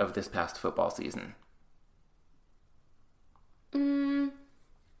part of this past football season?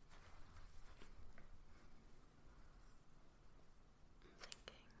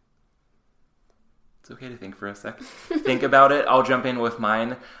 It's okay to think for a sec. Think about it. I'll jump in with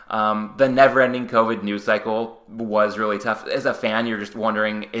mine. The never-ending COVID news cycle was really tough. As a fan, you're just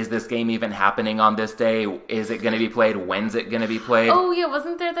wondering, is this game even happening on this day? Is it going to be played? When's it going to be played? Oh, yeah.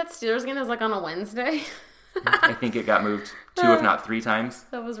 Wasn't there that Steelers game that was like on a Wednesday? I think it got moved 2, if not 3 times.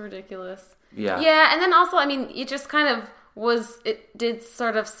 That was ridiculous. Yeah. Yeah, and then also, I mean, it just kind of it did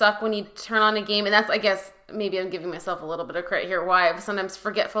sort of suck when you turn on a game, and that's, I guess, maybe I'm giving myself a little bit of credit here, why I'm sometimes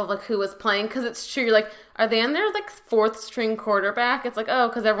forgetful of, like, who was playing, because it's true, you're like, are they on their, like, 4th string quarterback? It's like, oh,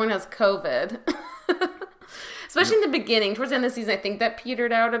 because everyone has COVID. Especially in the beginning. Towards the end of the season, I think that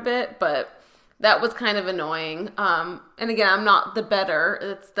petered out a bit, but that was kind of annoying. And again, I'm not the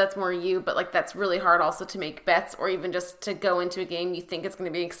better. That's more you, but, like, that's really hard also to make bets, or even just to go into a game you think it's going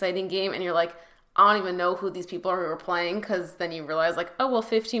to be an exciting game, and you're like, I don't even know who these people are who are playing, because then you realize, like, oh, well,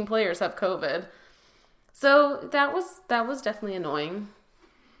 15 players have COVID. So that was definitely annoying.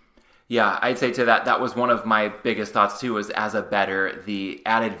 Yeah, I'd say to that was one of my biggest thoughts too, was as a bettor, the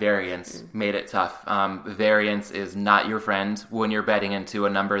added variance made it tough. Variance is not your friend when you're betting into a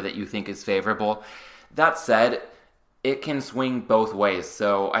number that you think is favorable. That said, it can swing both ways.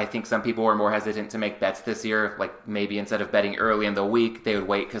 So I think some people were more hesitant to make bets this year. Like maybe instead of betting early in the week, they would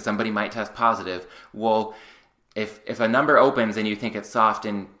wait because somebody might test positive. Well, if a number opens and you think it's soft,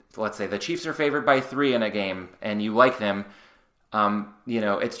 and let's say the Chiefs are favored by 3 in a game and you like them,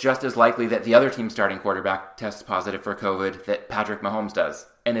 it's just as likely that the other team's starting quarterback tests positive for COVID that Patrick Mahomes does.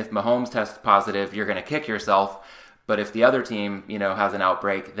 And if Mahomes tests positive, you're going to kick yourself. But if the other team, has an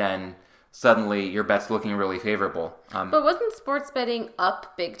outbreak, then suddenly your bet's looking really favorable. But wasn't sports betting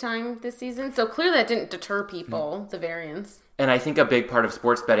up big time this season? So clearly that didn't deter people, the variance. And I think a big part of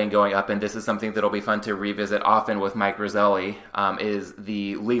sports betting going up, and this is something that'll be fun to revisit often with Mike Roselli, is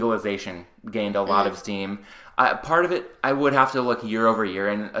the legalization gained a lot of steam. Part of it, I would have to look year over year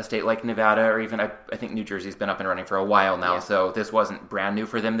in a state like Nevada, or even I think New Jersey's been up and running for a while now, so this wasn't brand new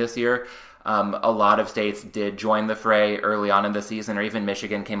for them this year. A lot of states did join the fray early on in the season, or even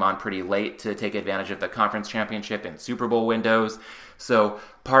Michigan came on pretty late to take advantage of the conference championship and Super Bowl windows. So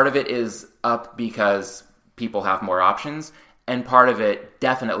part of it is up because people have more options, and part of it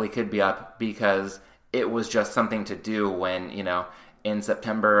definitely could be up because it was just something to do when, in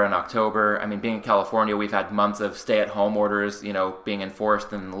September and October. I mean, being in California, we've had months of stay-at-home orders, being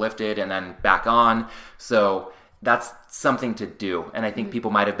enforced and lifted and then back on. So that's something to do. And I think people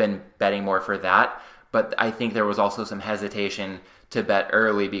might have been betting more for that. But I think there was also some hesitation to bet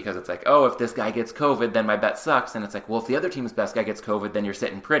early because it's like, oh, if this guy gets COVID, then my bet sucks. And it's like, well, if the other team's best guy gets COVID, then you're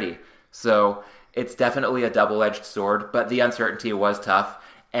sitting pretty. So it's definitely a double-edged sword, but the uncertainty was tough.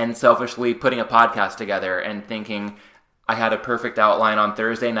 And selfishly putting a podcast together and thinking, I had a perfect outline on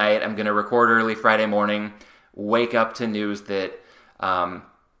Thursday night. I'm going to record early Friday morning, wake up to news that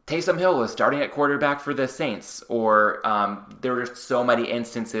Taysom Hill is starting at quarterback for the Saints. Or there were just so many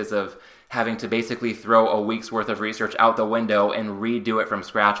instances of having to basically throw a week's worth of research out the window and redo it from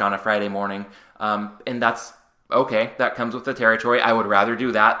scratch on a Friday morning. And that's okay. That comes with the territory. I would rather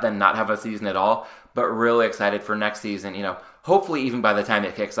do that than not have a season at all. But really excited for next season. Hopefully even by the time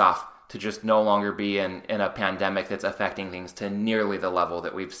it kicks off, to just no longer be in a pandemic that's affecting things to nearly the level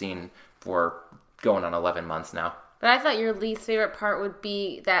that we've seen for going on 11 months now. But I thought your least favorite part would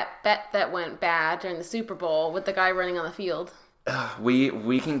be that bet that went bad during the Super Bowl with the guy running on the field.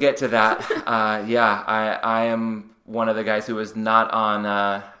 We can get to that. I am one of the guys who is not on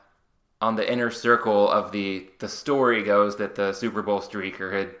the inner circle of the story goes that the Super Bowl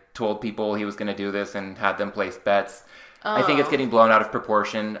streaker had told people he was going to do this and had them place bets. I think it's getting blown out of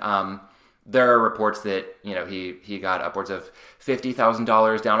proportion. There are reports that, he got upwards of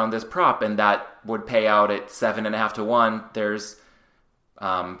 $50,000 down on this prop, and that would pay out at 7.5 to 1. There's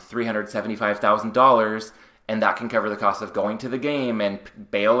 $375,000, and that can cover the cost of going to the game and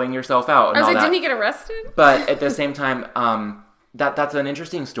bailing yourself out. And I was all like, that. Didn't he get arrested? But at the same time, that's an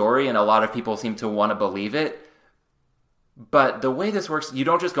interesting story, and a lot of people seem to want to believe it. But the way this works, you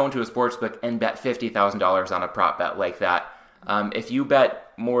don't just go into a sportsbook and bet $50,000 on a prop bet like that. If you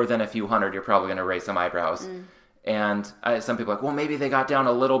bet more than a few hundred, you're probably going to raise some eyebrows. And some people are like, well, maybe they got down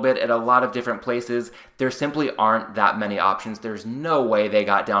a little bit at a lot of different places. There simply aren't that many options. There's no way they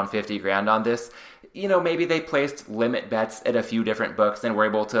got down $50,000 on this. Maybe they placed limit bets at a few different books and were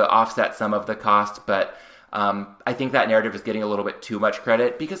able to offset some of the cost, but I think that narrative is getting a little bit too much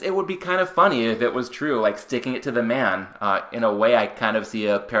credit because it would be kind of funny if it was true, like sticking it to the man. In a way, I kind of see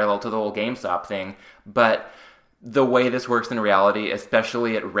a parallel to the whole GameStop thing. But the way this works in reality,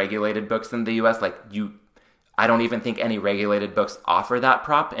 especially at regulated books in the U.S., I don't even think any regulated books offer that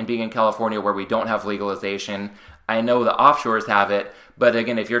prop. And being in California where we don't have legalization, I know the offshores have it, but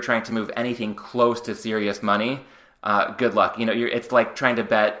again, if you're trying to move anything close to serious money, good luck. It's like trying to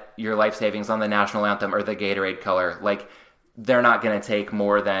bet your life savings on the national anthem or the Gatorade color. Like, they're not going to take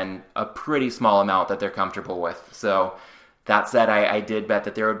more than a pretty small amount that they're comfortable with. So that said, I did bet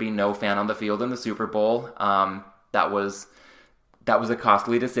that there would be no fan on the field in the Super Bowl. That was a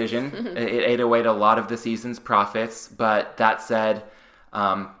costly decision. It ate away at a lot of the season's profits. But that said,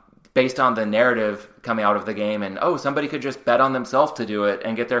 based on the narrative coming out of the game and, somebody could just bet on themselves to do it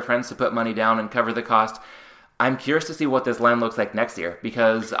and get their friends to put money down and cover the cost, I'm curious to see what this line looks like next year,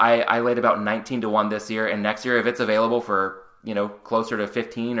 because I laid about 19-1 this year, and next year, if it's available for, closer to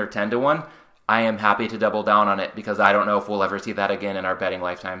 15 or 10-1, I am happy to double down on it, because I don't know if we'll ever see that again in our betting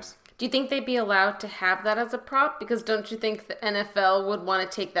lifetimes. Do you think they'd be allowed to have that as a prop? Because don't you think the NFL would want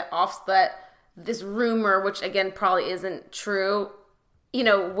to take that off so that this rumor, which again probably isn't true,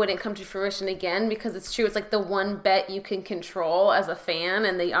 wouldn't come to fruition again? Because it's true, it's like the one bet you can control as a fan,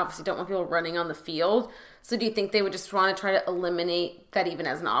 and they obviously don't want people running on the field. So do you think they would just want to try to eliminate that even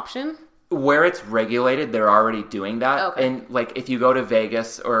as an option? Where it's regulated, they're already doing that. Okay. And like if you go to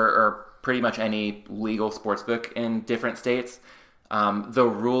Vegas or pretty much any legal sportsbook in different states, the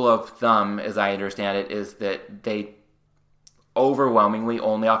rule of thumb, as I understand it, is that they overwhelmingly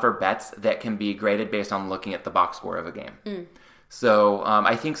only offer bets that can be graded based on looking at the box score of a game. So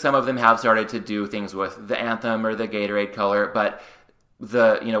I think some of them have started to do things with the anthem or the Gatorade color, but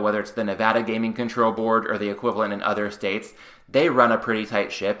whether it's the Nevada Gaming Control Board or the equivalent in other states, they run a pretty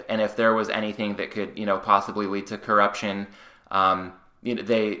tight ship. And if there was anything that could, possibly lead to corruption,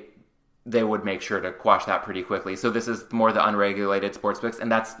 they would make sure to quash that pretty quickly. So this is more the unregulated sportsbooks,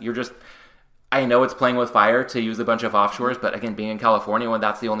 and I know it's playing with fire to use a bunch of offshores, but again, being in California when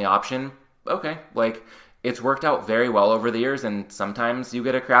that's the only option, okay, it's worked out very well over the years, and sometimes you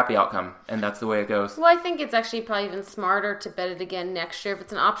get a crappy outcome, and that's the way it goes. Well, I think it's actually probably even smarter to bet it again next year if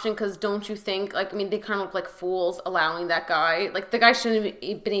it's an option, because don't you think, they kind of look like fools allowing that guy. The guy shouldn't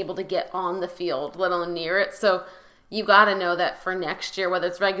have been able to get on the field, let alone near it. So you got to know that for next year, whether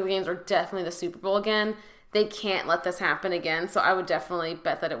it's regular games or definitely the Super Bowl again, they can't let this happen again. So I would definitely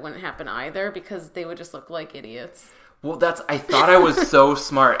bet that it wouldn't happen either, because they would just look like idiots. Well, I thought I was so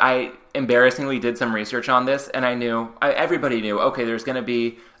smart. I embarrassingly did some research on this, and everybody knew, okay, there's going to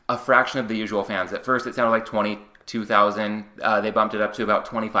be a fraction of the usual fans. At first, it sounded like 22,000. They bumped it up to about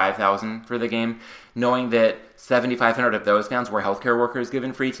 25,000 for the game, knowing that 7,500 of those fans were healthcare workers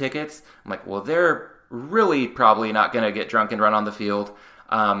given free tickets. I'm like, well, they're really probably not going to get drunk and run on the field.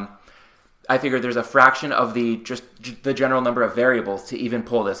 I figured there's a fraction of the general number of variables to even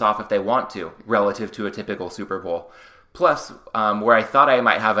pull this off if they want to, relative to a typical Super Bowl. Plus, where I thought I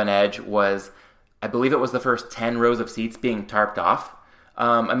might have an edge was, I believe it was the first 10 rows of seats being tarped off.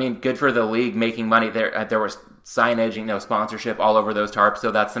 Good for the league making money. There was signage, sponsorship all over those tarps,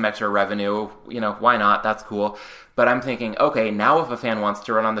 so that's some extra revenue. Why not? That's cool. But I'm thinking, okay, now if a fan wants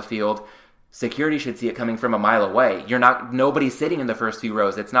to run on the field, security should see it coming from a mile away. Nobody's sitting in the first few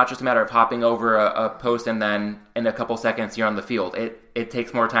rows. It's not just a matter of hopping over a post and then in a couple seconds you're on the field. It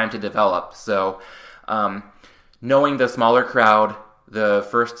takes more time to develop. So, knowing the smaller crowd, the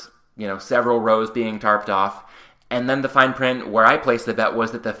first, several rows being tarped off, and then the fine print where I placed the bet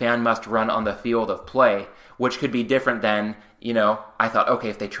was that the fan must run on the field of play, which could be different than, I thought, okay,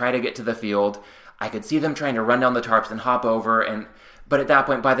 if they try to get to the field, I could see them trying to run down the tarps and hop over, but at that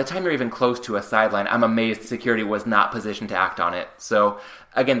point, by the time you're even close to a sideline, I'm amazed security was not positioned to act on it. So,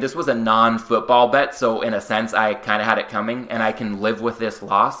 again, this was a non-football bet, so in a sense, I kind of had it coming, and I can live with this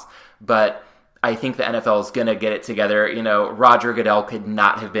loss, but I think the NFL is going to get it together. Roger Goodell could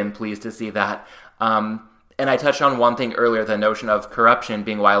not have been pleased to see that. And I touched on one thing earlier, the notion of corruption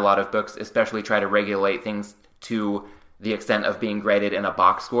being why a lot of books especially try to regulate things to the extent of being graded in a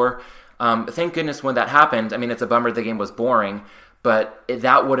box score. Thank goodness when that happened. It's a bummer the game was boring, but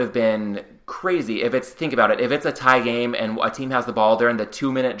that would have been crazy. Think about it, if it's a tie game and a team has the ball, they're in the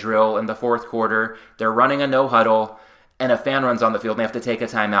 2-minute drill in the fourth quarter, they're running a no huddle, and a fan runs on the field and they have to take a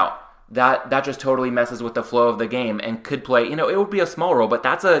timeout. That just totally messes with the flow of the game and could play, it would be a small role, but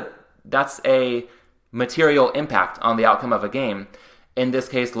that's a material impact on the outcome of a game. In this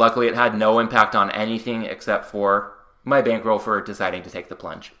case, luckily it had no impact on anything except for my bankroll for deciding to take the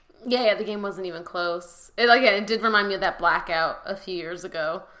plunge. Yeah, the game wasn't even close. It did remind me of that blackout a few years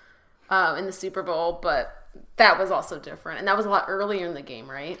ago in the Super Bowl, but that was also different. And that was a lot earlier in the game,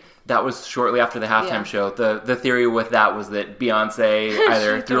 right? That was shortly after the halftime show. The theory with that was that Beyonce,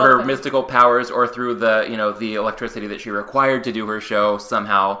 either through her mystical powers or through the electricity that she required to do her show,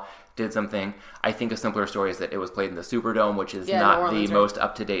 somehow did something. I think a simpler story is that it was played in the Superdome, which is not the most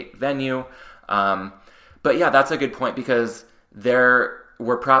up-to-date venue. But yeah, that's a good point because there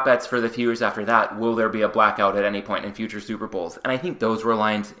were prop bets for the few years after that. Will there be a blackout at any point in future Super Bowls? And I think those were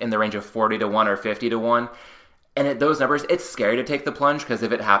lined in the range of 40-1 or 50-1. And at those numbers, it's scary to take the plunge because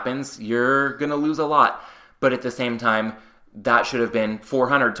if it happens, you're going to lose a lot. But at the same time, that should have been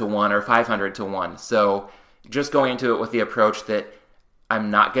 400-1 or 500-1. So just going into it with the approach that I'm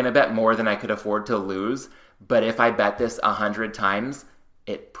not going to bet more than I could afford to lose. But if I bet this 100 times,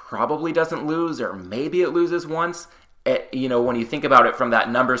 it probably doesn't lose, or maybe it loses once. When you think about it from that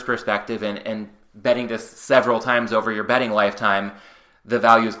numbers perspective and betting this several times over your betting lifetime, the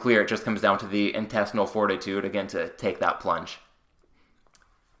value is clear. It just comes down to the intestinal fortitude, again, to take that plunge.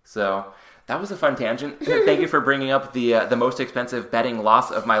 So that was a fun tangent. Thank you for bringing up the most expensive betting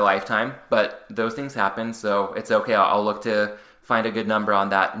loss of my lifetime. But those things happen, so it's okay. I'll look to find a good number on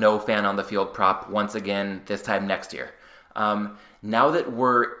that no fan on the field prop once again this time next year. Now that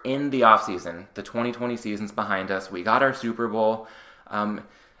we're in the offseason, the 2020 season's behind us, we got our Super Bowl.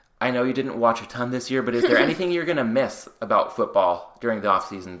 I know you didn't watch a ton this year, but is there anything you're going to miss about football during the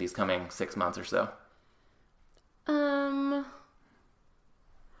offseason these coming 6 months or so? Well,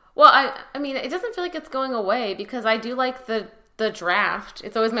 I mean, it doesn't feel like it's going away because I do like the draft.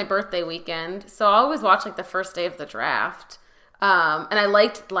 It's always my birthday weekend, so I always watch like the first day of the draft. And I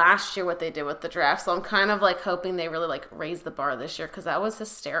liked last year what they did with the draft, so I'm kind of like hoping they really like raise the bar this year because that was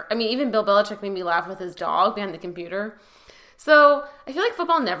hysterical. I mean, even Bill Belichick made me laugh with his dog behind the computer. So I feel like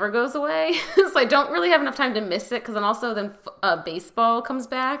football never goes away, so I don't really have enough time to miss it because then baseball comes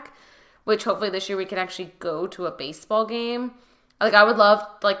back, which hopefully this year we can actually go to a baseball game. Like I would love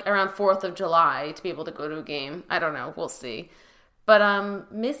like around 4th of July to be able to go to a game. I don't know, we'll see.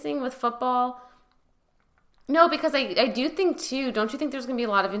 But missing with football. No, because I do think, too, don't you think there's going to be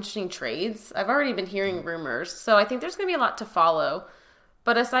a lot of interesting trades? I've already been hearing rumors, so I think there's going to be a lot to follow.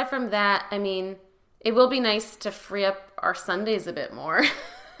 But aside from that, I mean, it will be nice to free up our Sundays a bit more.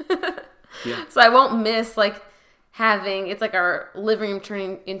 Yeah. So I won't miss, like, it's like our living room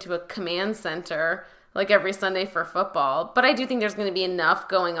turning into a command center, like, every Sunday for football. But I do think there's going to be enough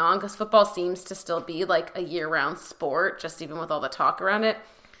going on because football seems to still be, like, a year-round sport, just even with all the talk around it.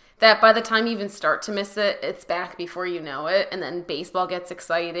 That by the time you even start to miss it, it's back before you know it. And then baseball gets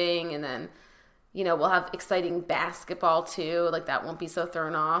exciting. And then, we'll have exciting basketball too. Like that won't be so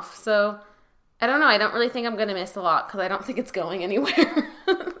thrown off. So I don't know. I don't really think I'm going to miss a lot because I don't think it's going anywhere.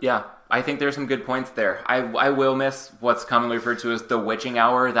 Yeah, I think there's some good points there. I will miss what's commonly referred to as the witching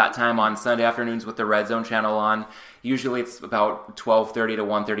hour, that time on Sunday afternoons with the Red Zone channel on. Usually it's about 12:30 to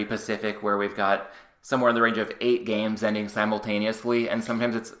 1:30 Pacific where we've got somewhere in the range of 8 games ending simultaneously, and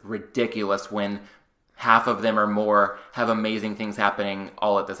sometimes it's ridiculous when half of them or more have amazing things happening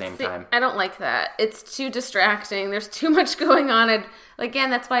all at the same time. I don't like that. It's too distracting. There's too much going on. And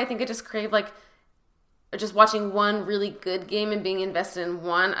again, that's why I think I just crave like just watching one really good game and being invested in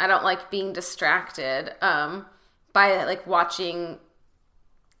one. I don't like being distracted by like watching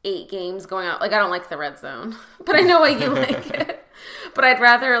 8 games going on. Like I don't like the Red Zone, but I know why you like it. But I'd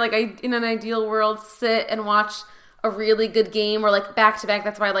rather, like, in an ideal world, sit and watch a really good game or, like, back-to-back.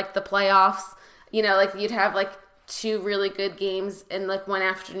 That's why I like the playoffs. Like, you'd have, like, 2 really good games in, like, one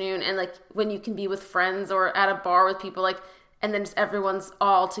afternoon. And, like, when you can be with friends or at a bar with people, like, and then just everyone's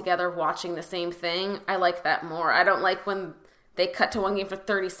all together watching the same thing. I like that more. I don't like when they cut to one game for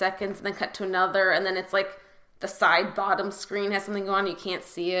 30 seconds and then cut to another. And then it's, like, the side bottom screen has something going on. You can't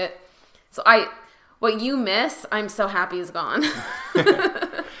see it. So what you miss, I'm so happy is gone.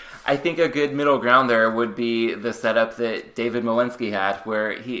 I think a good middle ground there would be the setup that David Malinsky had,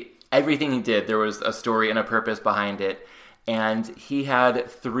 where everything he did, there was a story and a purpose behind it. And he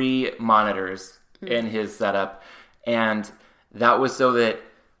had 3 monitors in his setup. And that was so that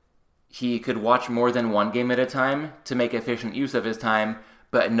he could watch more than one game at a time to make efficient use of his time.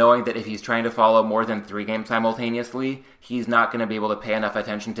 But knowing that if he's trying to follow more than 3 games simultaneously, he's not going to be able to pay enough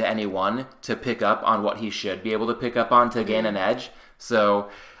attention to any one to pick up on what he should be able to pick up on to gain an edge. So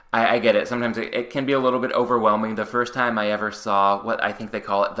I get it. Sometimes it can be a little bit overwhelming. The first time I ever saw what I think they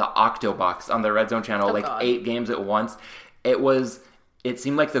call it, the Octobox on the Red Zone channel, God. 8 games at once, it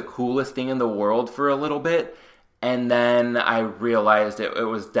seemed like the coolest thing in the world for a little bit. And then I realized it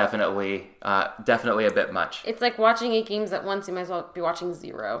was definitely a bit much. It's like watching 8 games at once. You might as well be watching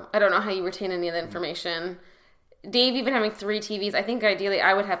 0. I don't know how you retain any of the information. Dave even having 3 TVs, I think ideally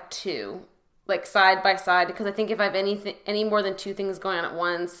I would have 2, like side by side, because I think if I have any more than 2 things going on at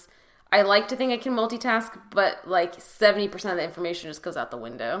once, I like to think I can multitask, but like 70% of the information just goes out the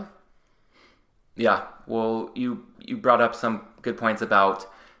window. Yeah, well, you brought up some good points about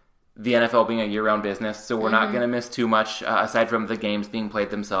the NFL being a year-round business, so we're not going to miss too much aside from the games being played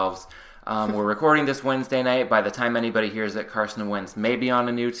themselves. We're recording this Wednesday night. By the time anybody hears it, Carson Wentz may be on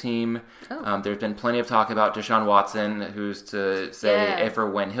a new team. There's been plenty of talk about Deshaun Watson, who's to say if or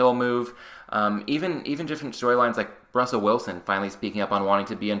when he'll move. Even different storylines like Russell Wilson finally speaking up on wanting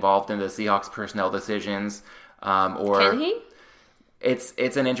to be involved in the Seahawks personnel decisions. Can he?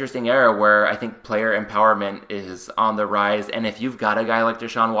 It's an interesting era where I think player empowerment is on the rise. And if you've got a guy like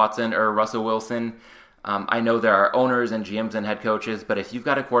Deshaun Watson or Russell Wilson, I know there are owners and GMs and head coaches, but if you've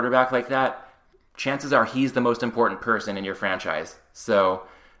got a quarterback like that, chances are he's the most important person in your franchise. So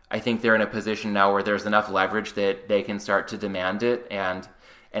I think they're in a position now where there's enough leverage that they can start to demand it, and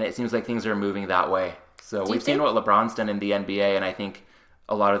it seems like things are moving that way. So we've seen what LeBron's done in the NBA, and I think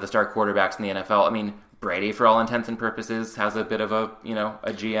a lot of the star quarterbacks in the NFL, I mean, Brady, for all intents and purposes, has a bit of a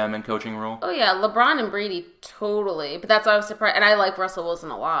GM and coaching role. Oh, yeah, LeBron and Brady, totally. But that's why I was surprised. And I like Russell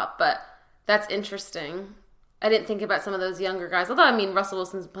Wilson a lot, but that's interesting. I didn't think about some of those younger guys. Although, I mean, Russell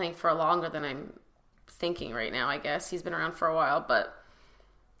Wilson's playing for longer than I'm thinking right now, I guess. He's been around for a while, but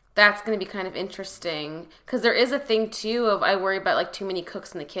that's going to be kind of interesting. Because there is a thing, too, of I worry about, like, too many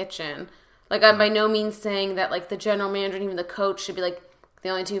cooks in the kitchen. Like, I'm by no means saying that, like, the general manager and even the coach should be, like, the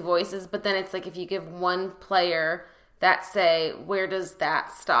only two voices, but then it's like if you give one player that say, where does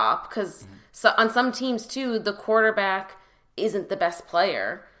that stop? Because so on some teams too, the quarterback isn't the best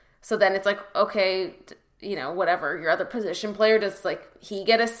player. So then it's like, okay, whatever, your other position player, does like he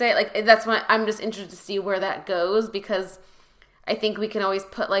get a say? Like that's why I'm just interested to see where that goes, because I think we can always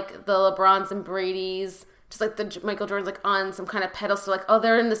put like the LeBrons and Brady's, just like the Michael Jordans, like on some kind of pedestal, like, oh,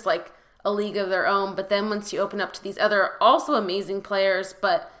 they're in this like a league of their own. But then once you open up to these other also amazing players,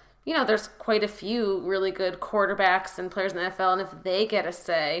 but there's quite a few really good quarterbacks and players in the NFL, and if they get a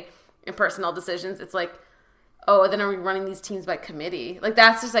say in personnel decisions, it's like, oh, then are we running these teams by committee? Like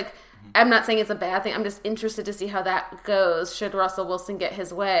that's just like, I'm not saying it's a bad thing. I'm just interested to see how that goes. Should Russell Wilson get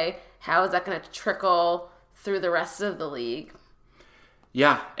his way, how is that going to trickle through the rest of the league?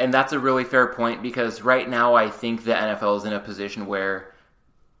 Yeah, and that's a really fair point, because right now I think the NFL is in a position where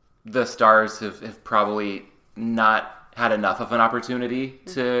the stars have probably not had enough of an opportunity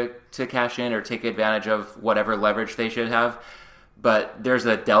to cash in or take advantage of whatever leverage they should have. But there's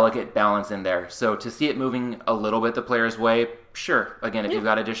a delicate balance in there. So to see it moving a little bit the player's way, sure. Again, if you've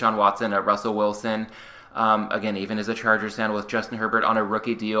got a Deshaun Watson, a Russell Wilson, again, even as a Chargers fan with Justin Herbert on a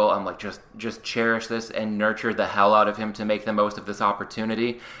rookie deal, I'm like, just cherish this and nurture the hell out of him to make the most of this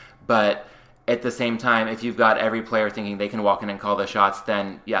opportunity. But at the same time, if you've got every player thinking they can walk in and call the shots,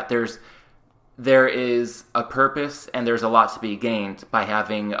 then yeah, there is a purpose and there's a lot to be gained by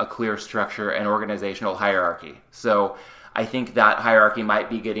having a clear structure and organizational hierarchy. So I think that hierarchy might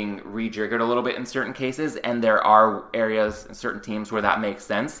be getting rejiggered a little bit in certain cases, and there are areas in certain teams where that makes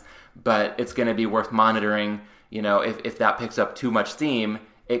sense, but it's going to be worth monitoring. If that picks up too much steam,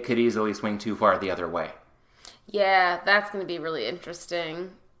 it could easily swing too far the other way. Yeah, that's going to be really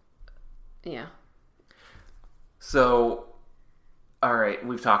interesting. Yeah. So, all right,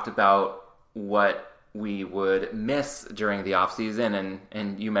 we've talked about what we would miss during the offseason,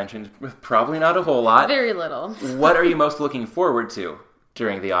 and you mentioned probably not a whole lot. Very little. What are you most looking forward to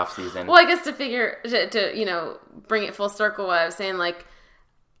during the offseason? Well, I guess to bring it full circle, what I was saying, like,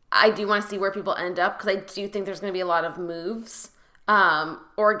 I do want to see where people end up, because I do think there's going to be a lot of moves.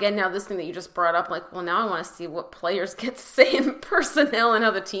 Or again, now this thing that you just brought up, like, well, now I want to see what players get to say in personnel and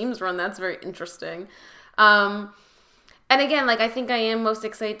how the teams run. That's very interesting. And again, like, I think I am most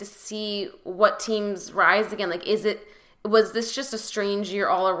excited to see what teams rise again. Like, was this just a strange year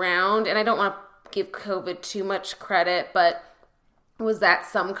all around? And I don't want to give COVID too much credit, but was that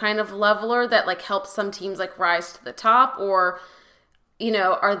some kind of leveler that like helped some teams like rise to the top? Or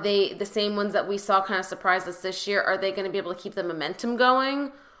are they the same ones that we saw kind of surprise us this year? Are they going to be able to keep the momentum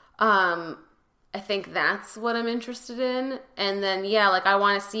going? I think that's what I'm interested in. And then, yeah, like I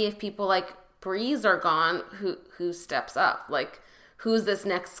want to see if people like Breeze are gone, who steps up? Like, who's this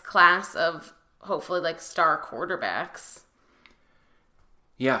next class of hopefully like star quarterbacks?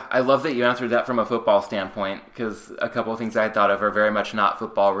 Yeah, I love that you answered that from a football standpoint, because a couple of things I thought of are very much not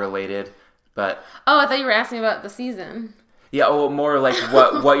football related. But I thought you were asking about the season. Yeah, more like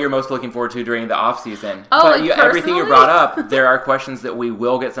what you're most looking forward to during the off season. But like everything you brought up, there are questions that we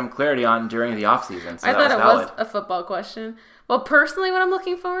will get some clarity on during the off season. So I thought it was a football question. Well, personally, what I'm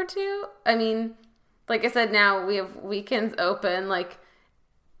looking forward to, I mean, like I said, now we have weekends open. Like,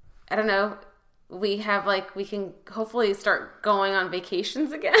 I don't know, we can hopefully start going on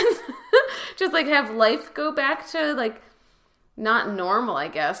vacations again. Just like have life go back to like not normal, I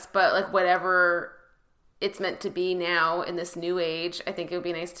guess, but like whatever it's meant to be now in this new age. I think it would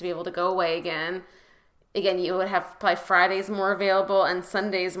be nice to be able to go away again, again, you would have probably Fridays more available and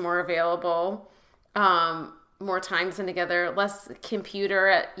Sundays more available. More time spent together, less computer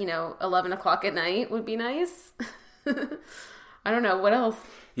at, 11 o'clock at night would be nice. I don't know. What else?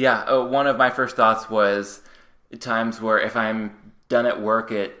 Yeah. One of my first thoughts was times where if I'm done at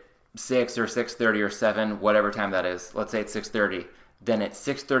work at 6 or 6:30 or 7, whatever time that is, let's say it's 6:30, then at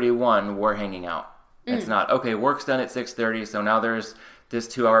 6:31, we're hanging out. It's not, okay, work's done at 6:30, so now there's this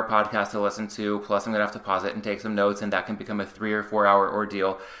 2-hour podcast to listen to, plus I'm going to have to pause it and take some notes, and that can become a 3 or 4 hour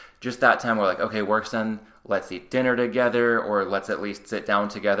ordeal. Just that time we're like, okay, work's done, let's eat dinner together, or let's at least sit down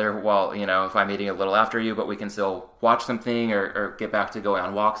together while, if I'm eating a little after you, but we can still watch something or get back to going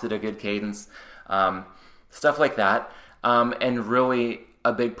on walks at a good cadence. Stuff like that. And really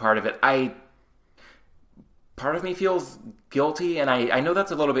a big part of it, part of me feels guilty, and I know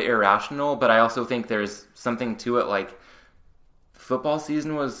that's a little bit irrational, but I also think there's something to it, like football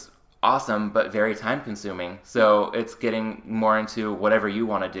season was awesome, but very time consuming. So it's getting more into whatever you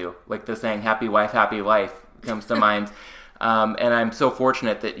want to do. Like the saying, happy wife, happy life comes to mind. And I'm so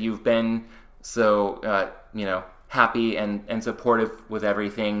fortunate that you've been so, happy and supportive with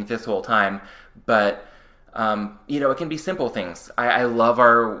everything this whole time. But, it can be simple things. I love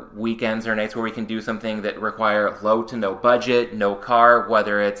our weekends or nights where we can do something that require low to no budget, no car,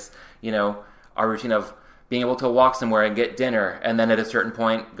 whether it's, our routine of being able to walk somewhere and get dinner, and then at a certain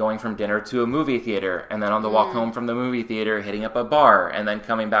point going from dinner to a movie theater, and then on the walk home from the movie theater hitting up a bar, and then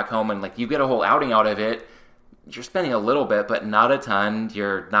coming back home, and like you get a whole outing out of it. You're spending a little bit, but not a ton.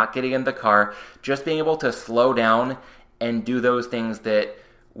 You're not getting in the car. Just being able to slow down and do those things that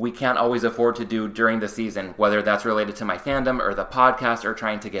we can't always afford to do during the season, whether that's related to my fandom or the podcast or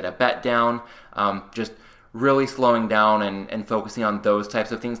trying to get a bet down. Just really slowing down and focusing on those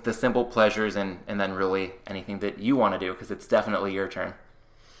types of things, the simple pleasures, and then really anything that you want to do, because it's definitely your turn.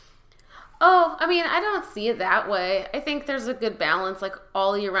 Oh, I mean, I don't see it that way. I think there's a good balance, like,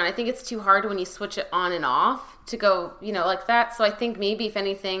 all year round. I think it's too hard when you switch it on and off to go, like that. So I think maybe, if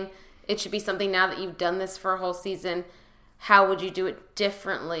anything, it should be something, now that you've done this for a whole season, how would you do it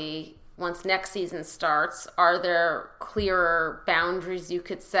differently once next season starts? Are there clearer boundaries you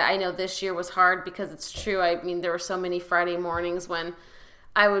could set? I know this year was hard because it's true. I mean, there were so many Friday mornings when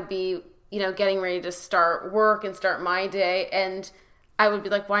I would be, getting ready to start work and start my day, and I would be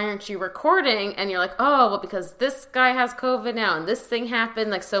like, why aren't you recording? And you're like, oh, well, because this guy has COVID now and this thing happened,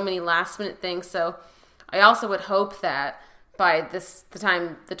 like so many last minute things. So I also would hope that by the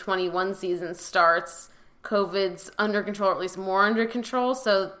time the 21 season starts, COVID's under control, or at least more under control.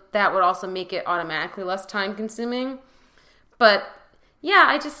 So that would also make it automatically less time consuming. But yeah,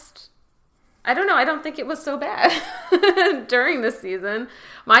 I don't know. I don't think it was so bad during the season.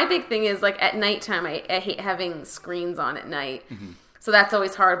 My big thing is, like, at nighttime, I hate having screens on at night. Mm-hmm. So that's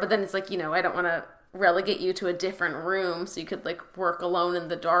always hard. But then it's like, I don't want to relegate you to a different room so you could, like, work alone in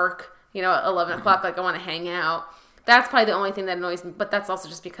the dark, at 11 o'clock. Like, I want to hang out. That's probably the only thing that annoys me. But that's also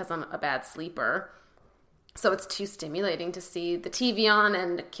just because I'm a bad sleeper. So it's too stimulating to see the TV on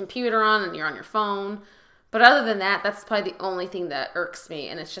and the computer on and you're on your phone. But other than that, that's probably the only thing that irks me,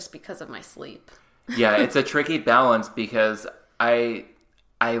 and it's just because of my sleep. Yeah, it's a tricky balance, because I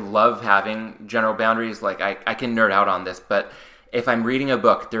love having general boundaries. Like, I can nerd out on this, but if I'm reading a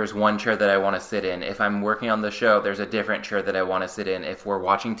book, there's one chair that I want to sit in. If I'm working on the show, there's a different chair that I want to sit in. If we're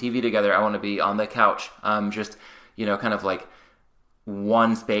watching TV together, I want to be on the couch. Just, kind of like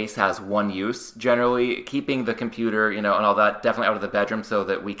one space has one use, generally keeping the computer, and all that definitely out of the bedroom so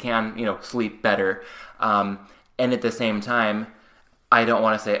that we can, sleep better. And at the same time, I don't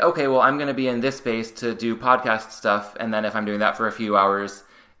want to say, okay, well, I'm going to be in this space to do podcast stuff. And then if I'm doing that for a few hours,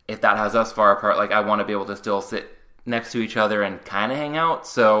 if that has us far apart, like, I want to be able to still sit next to each other and kind of hang out.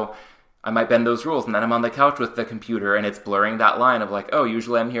 So I might bend those rules, and then I'm on the couch with the computer, and it's blurring that line of like, oh,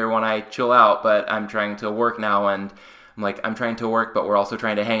 usually I'm here when I chill out, but I'm trying to work now, and I'm like, I'm trying to work, but we're also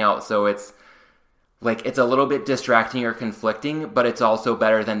trying to hang out. So it's like, it's a little bit distracting or conflicting, but it's also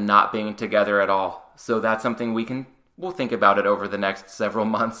better than not being together at all. So that's something we'll think about it over the next several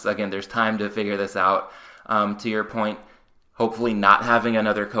months. Again, there's time to figure this out. To your point, hopefully not having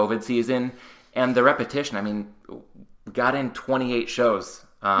another COVID season, and the repetition. I mean, we got in 28 shows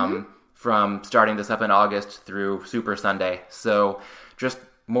from starting this up in August through Super Sunday. So just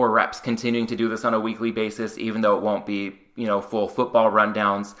more reps, continuing to do this on a weekly basis, even though it won't be, full football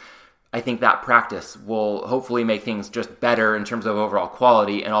rundowns. I think that practice will hopefully make things just better in terms of overall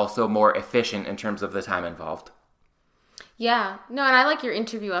quality, and also more efficient in terms of the time involved. Yeah. No, and I like your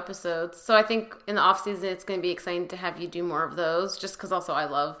interview episodes. So I think in the off season, it's going to be exciting to have you do more of those, just because also I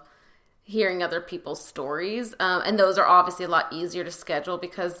love hearing other people's stories. And those are obviously a lot easier to schedule,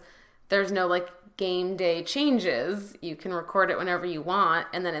 because there's no like game day changes. You can record it whenever you want,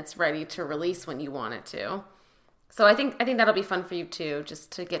 and then it's ready to release when you want it to. So I think that'll be fun for you too,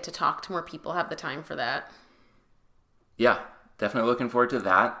 just to get to talk to more people, have the time for that. Yeah, definitely looking forward to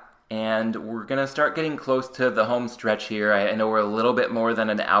that. And we're going to start getting close to the home stretch here. I know we're a little bit more than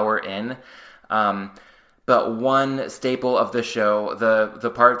an hour in. But one staple of the show, the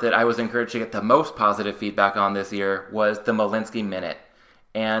part that I was encouraged to get the most positive feedback on this year, was the Malinsky Minute.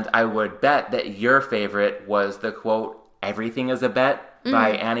 And I would bet that your favorite was the quote, "Everything is a bet,"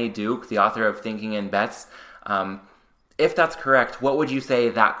 by Annie Duke, the author of Thinking in Bets. If that's correct, what would you say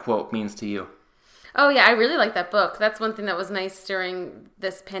that quote means to you? Oh, yeah, I really like that book. That's one thing that was nice during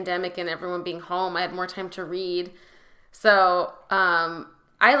this pandemic and everyone being home. I had more time to read. So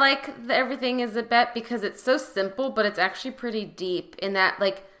I like the Everything is a Bet because it's so simple, but it's actually pretty deep in that,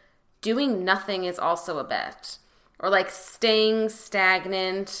 like, doing nothing is also a bet. Or, like, staying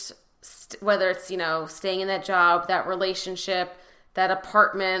stagnant, whether it's, staying in that job, that relationship, that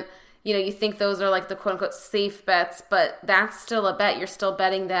apartment. You think those are, like, the quote-unquote safe bets, but that's still a bet. You're still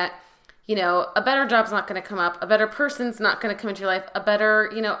betting that a better job's not going to come up. A better person's not going to come into your life. A better,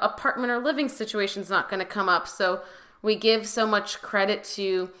 apartment or living situation's not going to come up. So we give so much credit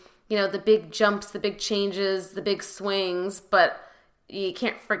to, the big jumps, the big changes, the big swings, but you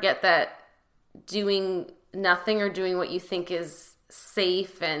can't forget that doing nothing or doing what you think is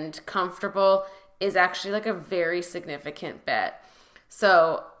safe and comfortable is actually like a very significant bet.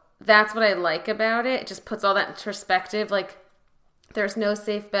 So that's what I like about it. It just puts all that in perspective. Like, there's no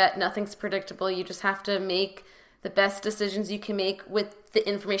safe bet. Nothing's predictable. You just have to make the best decisions you can make with the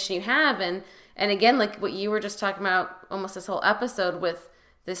information you have. And again, like what you were just talking about almost this whole episode with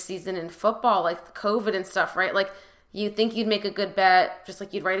this season in football, like the COVID and stuff, right? Like you think you'd make a good bet, just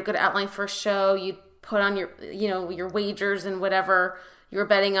like you'd write a good outline for a show. You'd put on your, your wagers and whatever you were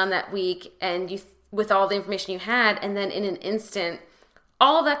betting on that week. And with all the information you had, and then in an instant,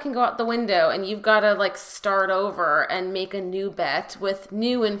 all of that can go out the window and you've got to like start over and make a new bet with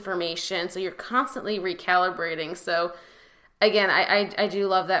new information. So you're constantly recalibrating. So again, I do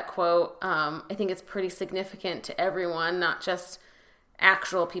love that quote. I think it's pretty significant to everyone, not just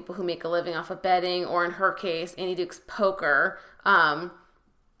actual people who make a living off of betting, or in her case, Annie Duke's poker.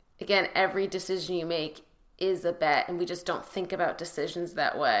 Again, every decision you make is a bet, and we just don't think about decisions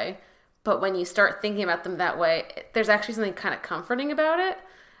that way. But when you start thinking about them that way, there's actually something kind of comforting about it,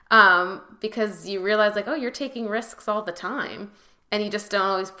 because you realize like, oh, you're taking risks all the time and you just don't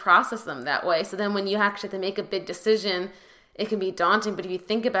always process them that way. So then when you actually have to make a big decision, it can be daunting. But if you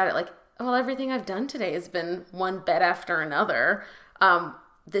think about it like, oh, well, everything I've done today has been one bet after another.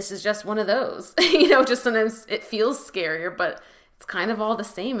 This is just one of those, just sometimes it feels scarier, but it's kind of all the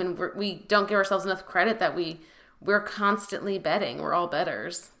same. And we don't give ourselves enough credit that we're constantly betting. We're all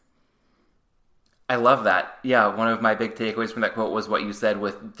bettors. I love that. Yeah, one of my big takeaways from that quote was what you said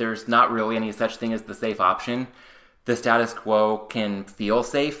with there's not really any such thing as the safe option. The status quo can feel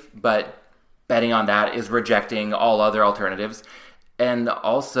safe, but betting on that is rejecting all other alternatives. And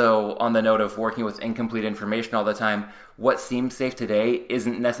also, on the note of working with incomplete information all the time, what seems safe today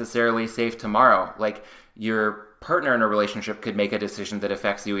isn't necessarily safe tomorrow. Like, your partner in a relationship could make a decision that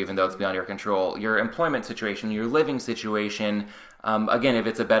affects you even though it's beyond your control. Your employment situation, your living situation, again, if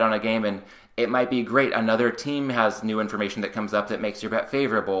it's a bet on a game, and it might be great, another team has new information that comes up that makes your bet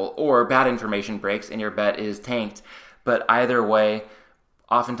favorable, or bad information breaks and your bet is tanked. But either way,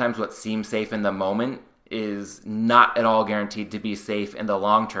 oftentimes what seems safe in the moment is not at all guaranteed to be safe in the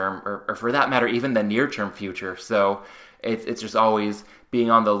long term, or for that matter, even the near term future. So it's just always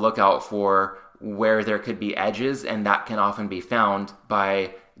being on the lookout for where there could be edges, and that can often be found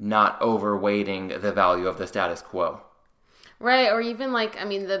by not overweighting the value of the status quo. Right, or even like,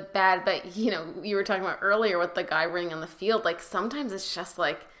 the bad bet, you were talking about earlier with the guy running on the field, like sometimes it's just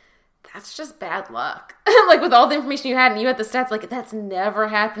like, that's just bad luck. Like with all the information you had and you had the stats, like that's never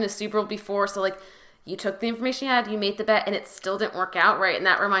happened to Super Bowl before. So like you took the information you had, you made the bet, and it still didn't work out right. And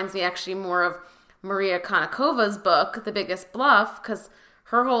that reminds me actually more of Maria Konikova's book, The Biggest Bluff, because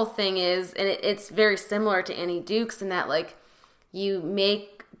her whole thing is, and it's very similar to Annie Duke's in that like you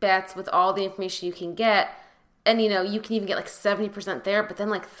make bets with all the information you can get, and you can even get like 70% there, but then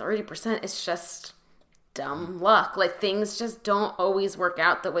like 30% is just dumb luck. Like things just don't always work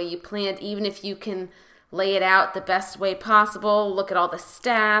out the way you planned, even if you can lay it out the best way possible, look at all the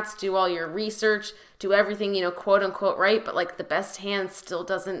stats, do all your research, do everything, quote unquote right, but like the best hand still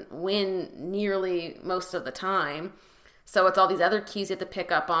doesn't win nearly most of the time. So it's all these other keys you have to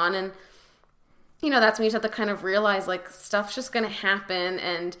pick up on, and that's when you have to kind of realize like stuff's just going to happen,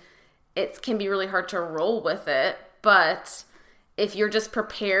 and it can be really hard to roll with it. But if you're just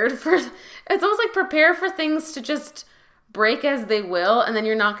prepared for, it's almost like prepare for things to just break as they will, and then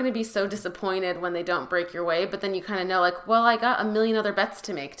you're not going to be so disappointed when they don't break your way, but then you kind of know like, well, I got a million other bets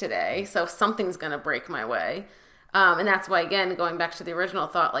to make today, so something's going to break my way. And that's why, again, going back to the original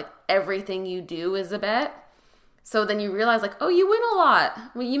thought, like everything you do is a bet. So then you realize like, oh, you win a lot.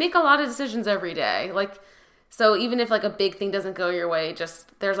 Well, you make a lot of decisions every day. Like, so even if like a big thing doesn't go your way,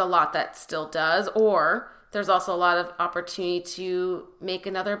 just there's a lot that still does, or there's also a lot of opportunity to make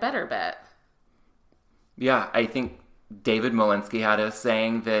another better bet. Yeah, I think David Malinsky had a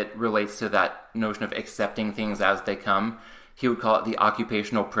saying that relates to that notion of accepting things as they come. He would call it the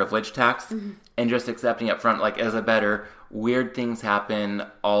occupational privilege tax, and just accepting up front, like as a bettor, weird things happen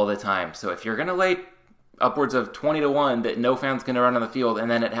all the time. So if you're going to lay upwards of 20-1 that no fan's going to run on the field, and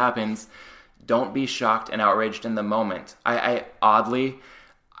then it happens, don't be shocked and outraged in the moment. I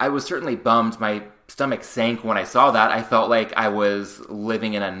was certainly bummed. My stomach sank when I saw that. I felt like I was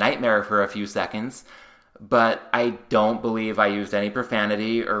living in a nightmare for a few seconds. But I don't believe I used any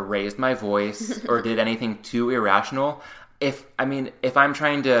profanity or raised my voice or did anything too irrational. If I'm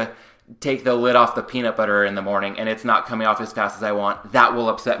trying to take the lid off the peanut butter in the morning and it's not coming off as fast as I want, that will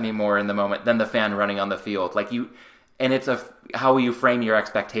upset me more in the moment than the fan running on the field. And it's how you frame your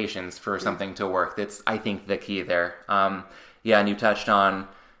expectations for something to work. That's, I think, the key there. And you touched on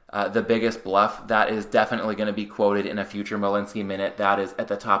the biggest bluff. That is definitely going to be quoted in a future Malinsky Minute. That is at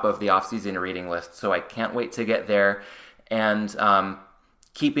the top of the off-season reading list. So I can't wait to get there. And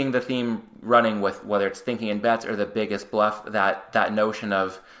keeping the theme running with whether it's thinking in bets or the biggest bluff, that notion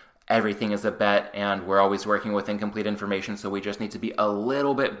of everything is a bet and we're always working with incomplete information, so we just need to be a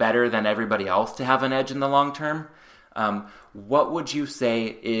little bit better than everybody else to have an edge in the long term. What would you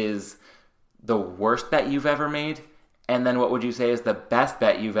say is the worst bet you've ever made? And then what would you say is the best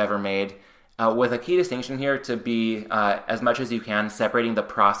bet you've ever made? With a key distinction here to be, as much as you can, separating the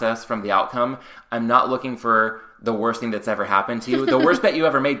process from the outcome. I'm not looking for the worst thing that's ever happened to you. The worst bet you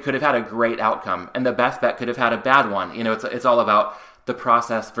ever made could have had a great outcome, and the best bet could have had a bad one. It's all about the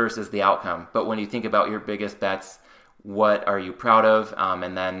process versus the outcome. But when you think about your biggest bets, what are you proud of?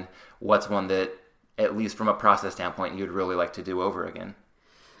 And then what's one that, at least from a process standpoint, you'd really like to do over again?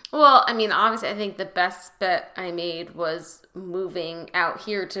 Well, obviously, I think the best bet I made was moving out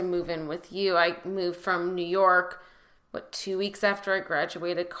here to move in with you. I moved from New York, 2 weeks after I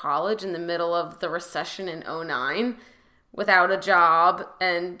graduated college in the middle of the recession in 2009 without a job.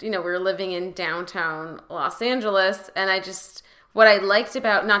 And, we were living in downtown Los Angeles. And what I liked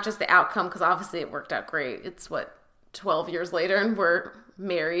about not just the outcome, because obviously it worked out great. It's 12 years later and we're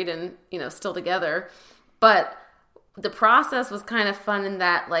married and, still together. But the process was kind of fun in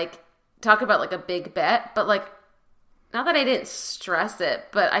that, talk about a big bet, but not that I didn't stress it,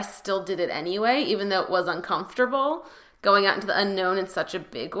 but I still did it anyway, even though it was uncomfortable going out into the unknown in such a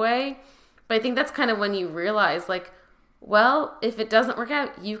big way. But I think that's kind of when you realize, well, if it doesn't work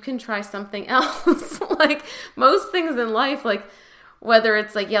out, you can try something else. Most things in life, whether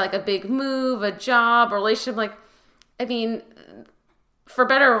it's a big move, a job, a relationship, for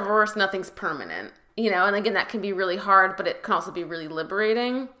better or worse, nothing's permanent. And again, that can be really hard, but it can also be really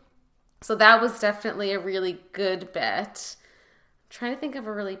liberating. So that was definitely a really good bet. I'm trying to think of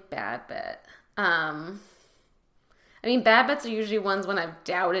a really bad bet. Bad bets are usually ones when I've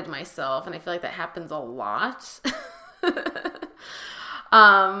doubted myself, and I feel like that happens a lot.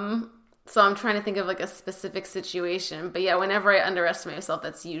 So I'm trying to think of a specific situation. But yeah, whenever I underestimate myself,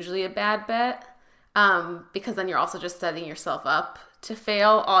 that's usually a bad bet. Because then you're also just setting yourself up to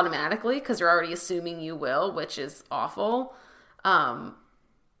fail automatically because you're already assuming you will, which is awful. But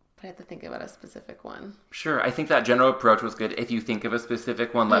I have to think about a specific one. Sure. I think that general approach was good. If you think of a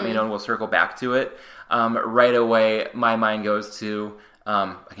specific one, let me know and we'll circle back to it. Right away, my mind goes to,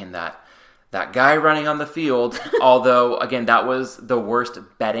 again, that guy running on the field. Although, again, that was the worst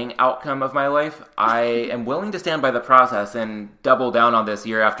betting outcome of my life. I am willing to stand by the process and double down on this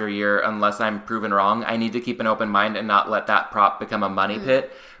year after year unless I'm proven wrong. I need to keep an open mind and not let that prop become a money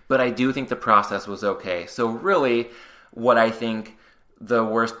pit. But I do think the process was okay. So really, what I think the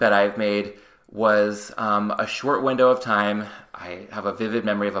worst bet I've made was a short window of time. I have a vivid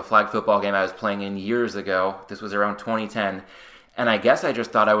memory of a flag football game I was playing in years ago. This was around 2010. And I guess I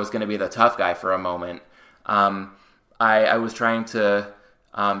just thought I was going to be the tough guy for a moment. I was trying to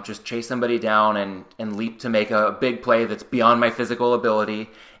just chase somebody down and leap to make a big play that's beyond my physical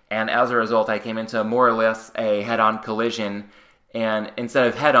ability. And as a result, I came into more or less a head-on collision. And instead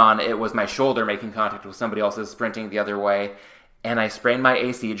of head-on, it was my shoulder making contact with somebody else's sprinting the other way. And I sprained my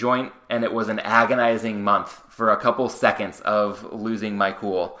AC joint, and it was an agonizing month for a couple seconds of losing my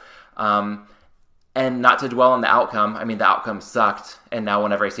cool. And not to dwell on the outcome, I mean, the outcome sucked. And now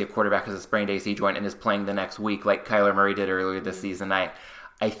whenever I see a quarterback has a sprained AC joint and is playing the next week, like Kyler Murray did earlier this season,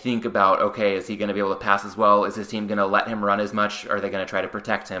 I think about, okay, is he going to be able to pass as well? Is his team going to let him run as much? Or are they going to try to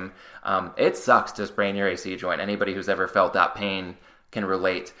protect him? It sucks to sprain your AC joint. Anybody who's ever felt that pain can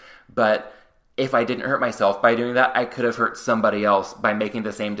relate. But if I didn't hurt myself by doing that, I could have hurt somebody else by making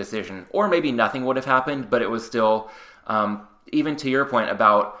the same decision. Or maybe nothing would have happened, but it was still, even to your point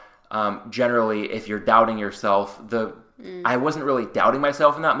about generally if you're doubting yourself, I wasn't really doubting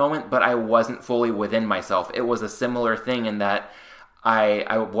myself in that moment, but I wasn't fully within myself. It was a similar thing in that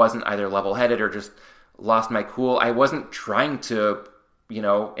I wasn't either level-headed or just lost my cool. I wasn't trying to,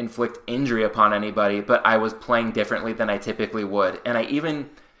 inflict injury upon anybody, but I was playing differently than I typically would. And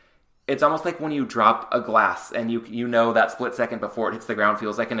it's almost like when you drop a glass and you know that split second before it hits the ground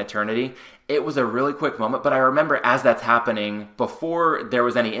feels like an eternity. It was a really quick moment, but I remember as that's happening, before there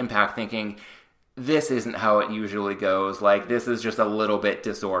was any impact, thinking, this isn't how it usually goes. Like, this is just a little bit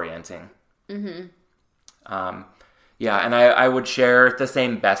disorienting. Mm-hmm. And I would share the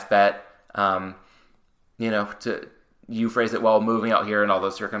same best bet, you phrase it well, moving out here in all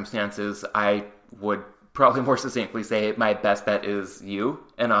those circumstances. I would probably more succinctly say my best bet is you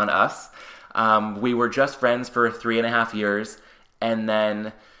and on us. We were just friends for 3.5 years, and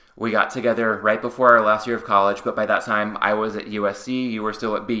then we got together right before our last year of college, but by that time I was at USC, you were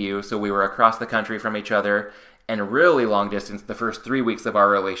still at BU, so we were across the country from each other, and really long distance the first 3 weeks of our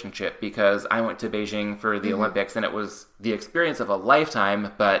relationship, because I went to Beijing for the Olympics, and it was the experience of a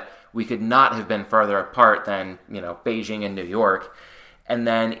lifetime, but we could not have been farther apart than, Beijing and New York. And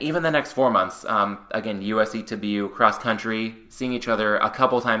then even the next 4 months, again, USC to BU, cross country, seeing each other a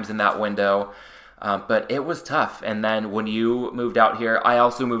couple times in that window. But it was tough. And then when you moved out here, I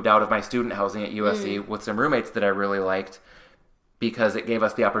also moved out of my student housing at USC with some roommates that I really liked, because it gave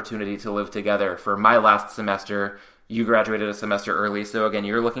us the opportunity to live together. For my last semester, you graduated a semester early. So again,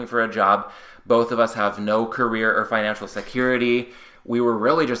 you're looking for a job. Both of us have no career or financial security. We were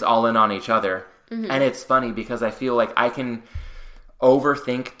really just all in on each other. Mm-hmm. And it's funny because I feel like I can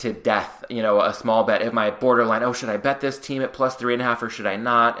overthink to death, a small bet. If my borderline, should I bet this team at plus 3.5 or should I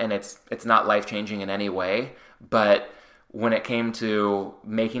not? And it's not life-changing in any way. But when it came to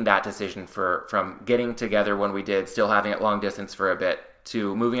making that decision from getting together when we did, still having it long distance for a bit,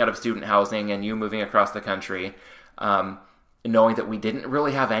 to moving out of student housing and you moving across the country, knowing that we didn't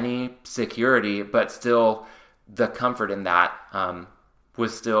really have any security, but still the comfort in that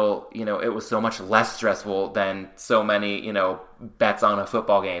was still, it was so much less stressful than so many, bets on a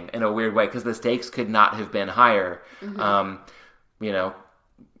football game in a weird way, because the stakes could not have been higher. Mm-hmm.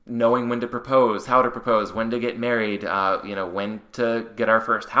 Knowing when to propose, how to propose, when to get married, when to get our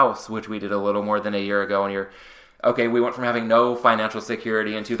first house, which we did a little more than a year ago. And we went from having no financial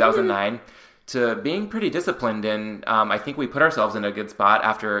security in 2009 to being pretty disciplined. And I think we put ourselves in a good spot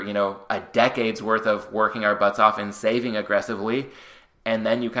after, a decade's worth of working our butts off and saving aggressively. And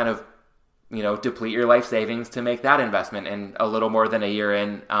then you kind of, deplete your life savings to make that investment. And a little more than a year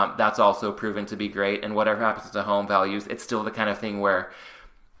in, that's also proven to be great. And whatever happens to home values, it's still the kind of thing where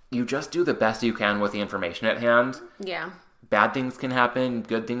you just do the best you can with the information at hand. Yeah. Bad things can happen,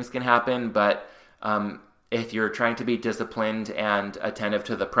 good things can happen, but if you're trying to be disciplined and attentive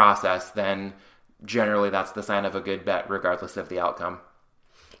to the process, then generally that's the sign of a good bet, regardless of the outcome.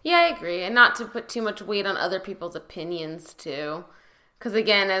 Yeah, I agree. And not to put too much weight on other people's opinions, too. Because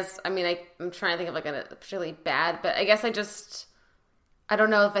again, I'm trying to think of like a particularly bad, but I guess I don't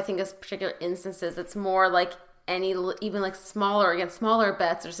know if I think of particular instances. It's more like even like smaller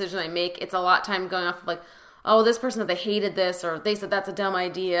bets or decision I make. It's a lot of time going off of like, oh, this person said they hated this, or they said that's a dumb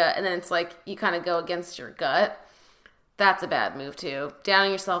idea. And then it's like, you kind of go against your gut. That's a bad move too.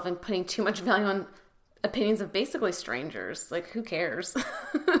 Downing yourself and putting too much value on opinions of basically strangers. Like, who cares?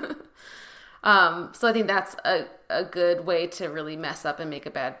 So I think that's a good way to really mess up and make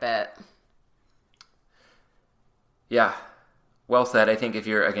a bad bet. Yeah. Well said. I think if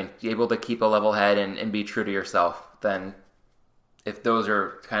you're, again, able to keep a level head and be true to yourself, then if those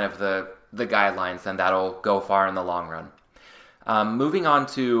are kind of the guidelines, then that'll go far in the long run. Moving on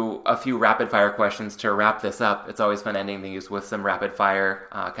to a few rapid fire questions to wrap this up. It's always fun ending these with some rapid fire,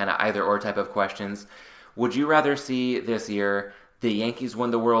 kind of either or type of questions. Would you rather see this year the Yankees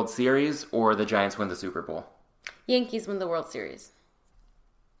win the World Series or the Giants win the Super Bowl? Yankees win the World Series.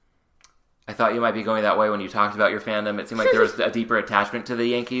 I thought you might be going that way when you talked about your fandom. It seemed like there was a deeper attachment to the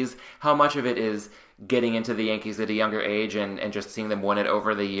Yankees. How much of it is getting into the Yankees at a younger age and just seeing them win it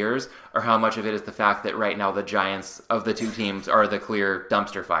over the years? Or how much of it is the fact that right now the Giants of the two teams are the clear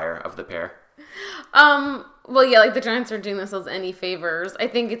dumpster fire of the pair? Well, yeah, like the Giants aren't doing themselves any favors. I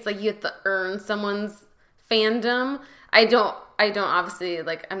think it's like you have to earn someone's fandom. I don't obviously,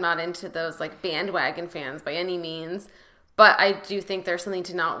 like, I'm not into those like bandwagon fans by any means, but I do think there's something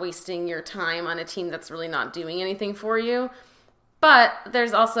to not wasting your time on a team that's really not doing anything for you. But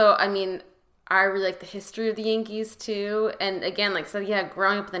there's also, I mean, I really like the history of the Yankees too. And again, like I said, yeah,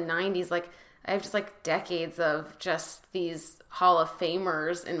 growing up in the 90s, like I have just like decades of just these Hall of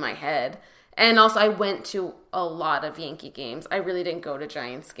Famers in my head. And also I went to a lot of Yankee games. I really didn't go to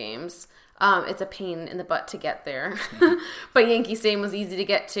Giants games. It's a pain in the butt to get there. But Yankee Stadium was easy to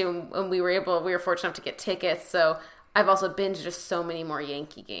get to, and we were fortunate enough to get tickets. So I've also been to just so many more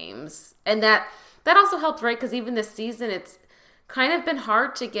Yankee games. And that also helped, right? Because even this season, it's kind of been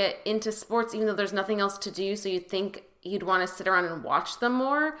hard to get into sports, even though there's nothing else to do. So you'd think you'd want to sit around and watch them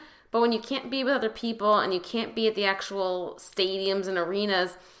more. But when you can't be with other people and you can't be at the actual stadiums and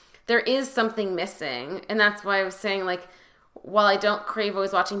arenas, there is something missing. And that's why I was saying, like, while I don't crave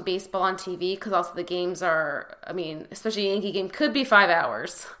always watching baseball on TV, because also the games are, I mean, especially a Yankee game could be 5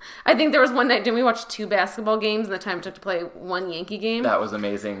 hours. I think there was one night, didn't we watch 2 basketball games in the time it took to play 1 Yankee game? That was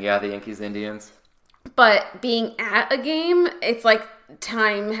amazing. Yeah, the Yankees-Indians. But being at a game, it's like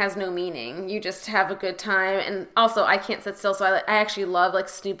time has no meaning. You just have a good time. And also, I can't sit still, so I actually love like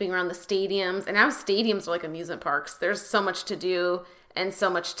snooping around the stadiums. And now stadiums are like amusement parks. There's so much to do and so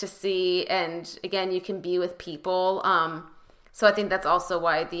much to see. And again, you can be with people. So I think that's also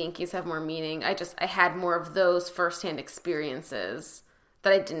why the Yankees have more meaning. I had more of those firsthand experiences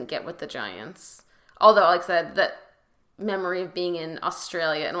that I didn't get with the Giants. Although, like I said, that memory of being in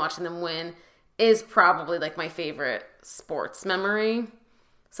Australia and watching them win is probably like my favorite sports memory.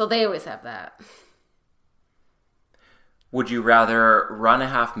 So they always have that. Would you rather run a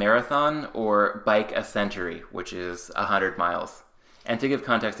half marathon or bike a century, which is 100 miles? And to give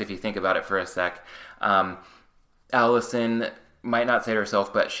context, if you think about it for a sec, Allison might not say it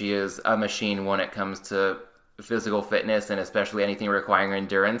herself, but she is a machine when it comes to physical fitness and especially anything requiring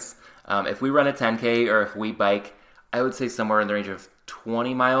endurance. If we run a 10K or if we bike, I would say somewhere in the range of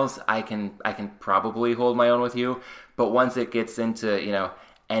 20 miles, I can probably hold my own with you. But once it gets into,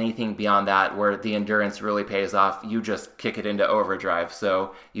 anything beyond that where the endurance really pays off, you just kick it into overdrive.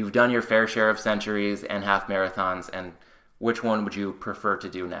 So you've done your fair share of centuries and half marathons, and which one would you prefer to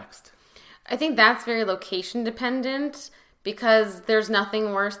do next? I think that's very location dependent, because there's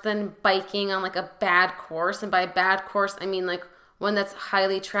nothing worse than biking on like a bad course. And by a bad course, I mean like one that's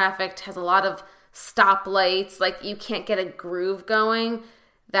highly trafficked, has a lot of stoplights, like you can't get a groove going.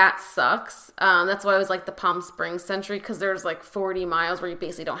 That sucks. That's why I was like the Palm Springs Century, because there's like 40 miles where you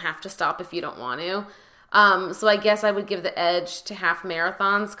basically don't have to stop if you don't want to. So I guess I would give the edge to half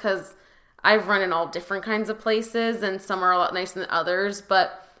marathons, because I've run in all different kinds of places and some are a lot nicer than others,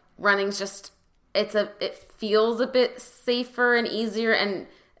 but running's just, it feels a bit safer and easier. And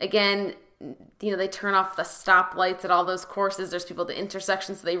again, they turn off the stoplights at all those courses. There's people at the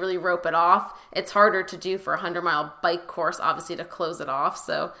intersections, so they really rope it off. It's harder to do for a 100-mile bike course, obviously, to close it off.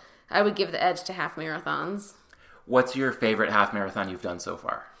 So I would give the edge to half marathons. What's your favorite half marathon you've done so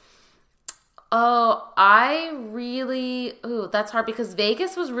far? Oh, that's hard, because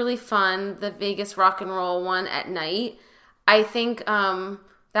Vegas was really fun. The Vegas rock and roll one at night. I think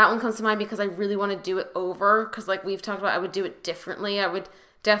that one comes to mind because I really want to do it over, because like we've talked about, I would do it differently. I would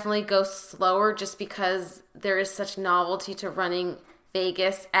definitely go slower, just because there is such novelty to running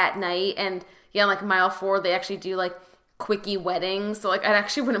Vegas at night. And yeah, like mile 4, they actually do like quickie weddings. So like I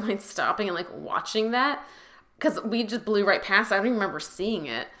actually wouldn't mind stopping and like watching that, because we just blew right past it. I don't even remember seeing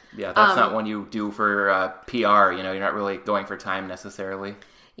it. Yeah, that's not one you do for PR. You're not really going for time necessarily.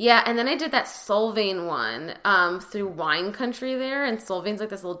 Yeah, and then I did that Solvang one through wine country there. And Solvang's like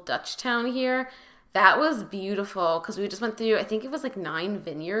this little Dutch town here. That was beautiful, because we just went through, I think it was like 9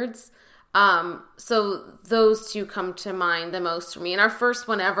 vineyards. So those two come to mind the most for me. And our first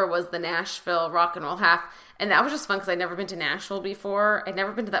one ever was the Nashville Rock and Roll Half. And that was just fun, because I'd never been to Nashville before. I'd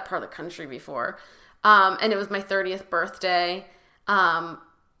never been to that part of the country before. And it was my 30th birthday.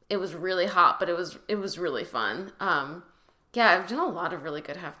 It was really hot, but it was really fun. Yeah, I've done a lot of really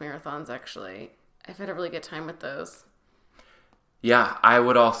good half marathons, actually. I've had a really good time with those. Yeah, I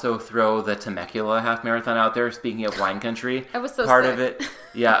would also throw the Temecula half marathon out there. Speaking of wine country, I was so part sick. of it.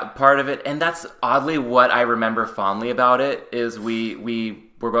 Yeah, part of it, and that's oddly what I remember fondly about it. Is we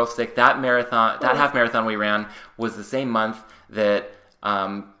were both sick. That half marathon we ran was the same month that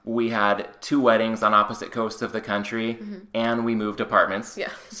we had 2 weddings on opposite coasts of the country, and we moved apartments.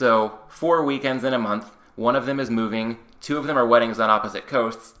 Yeah. So 4 weekends in a month. One of them is moving. 2 of them are weddings on opposite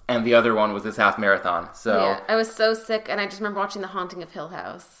coasts, and the other one was this half marathon. So yeah, I was so sick, and I just remember watching The Haunting of Hill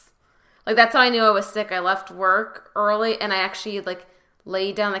House. Like, that's how I knew I was sick. I left work early, and I actually, like,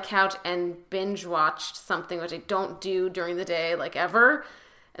 laid down on the couch and binge watched something, which I don't do during the day, like, ever.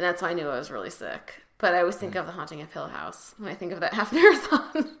 And that's how I knew I was really sick. But I always think of The Haunting of Hill House when I think of that half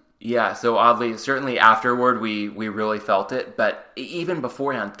marathon. Yeah, so oddly, certainly afterward, we really felt it. But even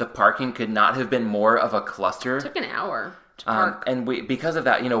beforehand, the parking could not have been more of a cluster. It took an hour to park. And because of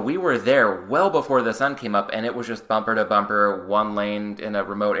that, we were there well before the sun came up, and it was just bumper to bumper, one lane in a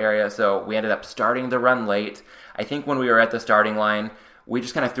remote area. So we ended up starting the run late. I think when we were at the starting line, we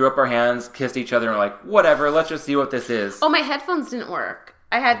just kind of threw up our hands, kissed each other, and were like, whatever, let's just see what this is. Oh, my headphones didn't work.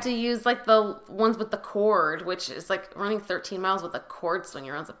 I had to use, like, the ones with the cord, which is, like, running 13 miles with a cord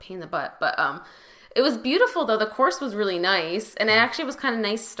swinger around is a pain in the butt. But it was beautiful, though. The course was really nice. And it actually was kind of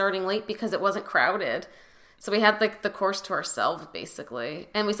nice starting late because it wasn't crowded. So we had, like, the course to ourselves, basically.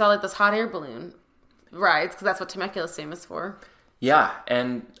 And we saw, like, those hot air balloon rides because that's what Temecula's famous for. Yeah,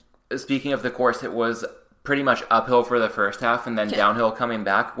 and speaking of the course, it was pretty much uphill for the first half and then downhill coming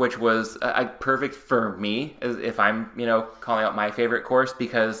back, which was perfect for me if I'm, calling out my favorite course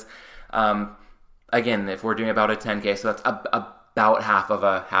because, again, if we're doing about a 10K, so that's about half of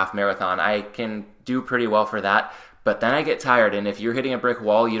a half marathon, I can do pretty well for that. But then I get tired, and if you're hitting a brick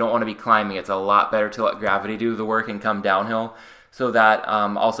wall, you don't want to be climbing. It's a lot better to let gravity do the work and come downhill. So that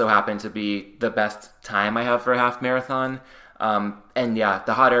also happened to be the best time I have for a half marathon. And yeah,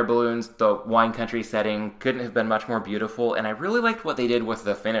 the hot air balloons, the wine country setting couldn't have been much more beautiful. And I really liked what they did with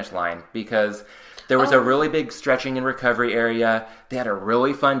the finish line because there was a really big stretching and recovery area. They had a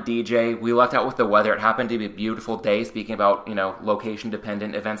really fun DJ. We lucked out with the weather. It happened to be a beautiful day, speaking about, location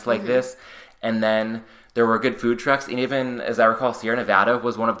dependent events like this. And then there were good food trucks. And even, as I recall, Sierra Nevada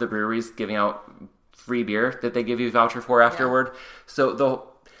was one of the breweries giving out free beer that they give you a voucher for afterward. Yeah. So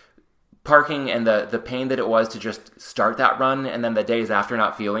the parking and the pain that it was to just start that run and then the days after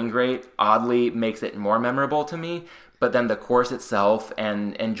not feeling great oddly makes it more memorable to me. But then the course itself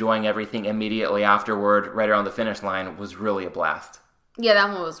and enjoying everything immediately afterward, right around the finish line, was really a blast. Yeah,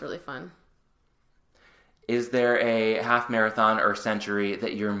 that one was really fun. Is there a half marathon or century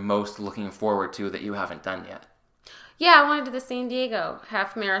that you're most looking forward to that you haven't done yet? Yeah, I want to do the San Diego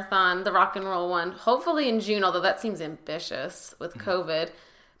half marathon, the rock and roll one, hopefully in June, although that seems ambitious with COVID.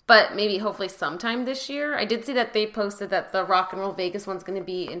 But maybe hopefully sometime this year. I did see that they posted that the Rock and Roll Vegas one's going to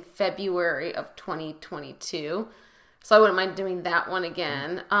be in February of 2022. So I wouldn't mind doing that one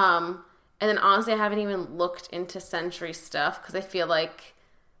again. And then honestly, I haven't even looked into Century stuff because I feel like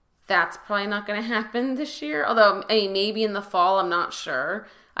that's probably not going to happen this year. Although, maybe in the fall, I'm not sure.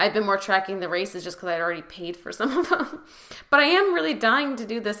 I've been more tracking the races just because I'd already paid for some of them. But I am really dying to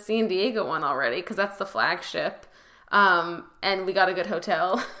do the San Diego one already because that's the flagship. And we got a good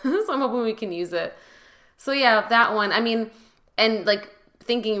hotel, so I'm hoping we can use it. So yeah, that one, and like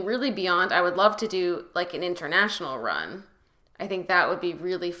thinking really beyond, I would love to do like an international run. I think that would be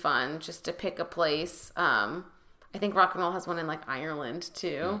really fun just to pick a place. I think Rock and Roll has one in like Ireland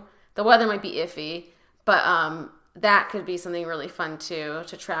too. The weather might be iffy, but, that could be something really fun too,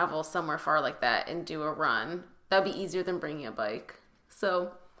 to travel somewhere far like that and do a run. That'd be easier than bringing a bike.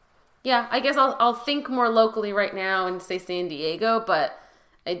 So yeah, I guess I'll think more locally right now and say San Diego, but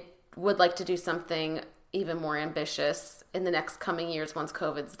I would like to do something even more ambitious in the next coming years once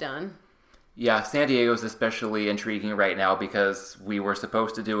COVID's done. Yeah, San Diego is especially intriguing right now because we were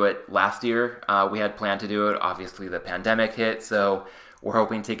supposed to do it last year. We had planned to do it. Obviously, the pandemic hit, so we're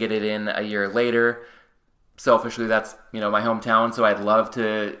hoping to get it in a year later. Selfishly, that's, my hometown, so I'd love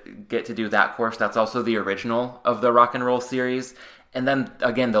to get to do that course. That's also the original of the Rock and Roll series. And then,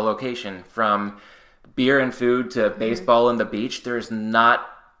 again, the location, from beer and food to baseball and the beach, there's not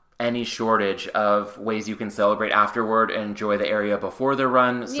any shortage of ways you can celebrate afterward and enjoy the area before the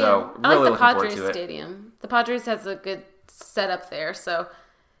run. So, I really like the looking forward to Padres it. Stadium. The Padres has a good setup there, so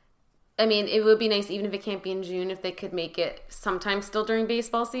it would be nice, even if it can't be in June, if they could make it sometime still during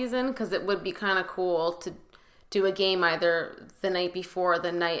baseball season, because it would be kind of cool to do a game either the night before or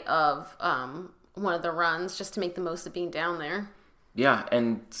the night of one of the runs, just to make the most of being down there. Yeah,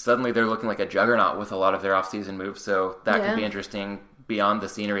 and suddenly they're looking like a juggernaut with a lot of their off-season moves, so that could be interesting beyond the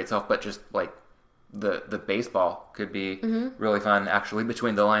scenery itself, but just like the baseball could be really fun, actually,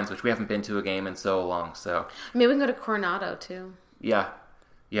 between the lines, which we haven't been to a game in so long. So maybe we can go to Coronado, too. Yeah,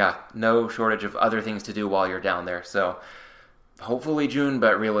 no shortage of other things to do while you're down there. So hopefully June,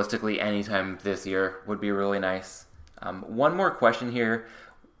 but realistically anytime this year would be really nice. One more question here,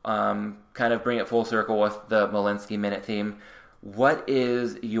 kind of bring it full circle with the Malinsky Minute theme. What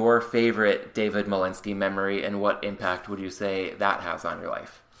is your favorite David Malinsky memory, and what impact would you say that has on your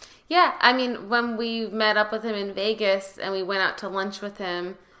life? Yeah, when we met up with him in Vegas and we went out to lunch with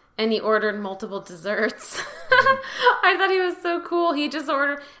him, and he ordered multiple desserts. I thought he was so cool. He just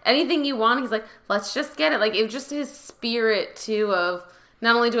ordered anything you want. He's like, let's just get it. Like, it was just his spirit, too, of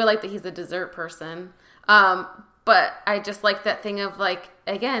not only do I like that he's a dessert person, but I just like that thing of, like,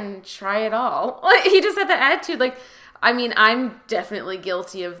 again, try it all. Like, he just had that attitude. Like, I mean, I'm definitely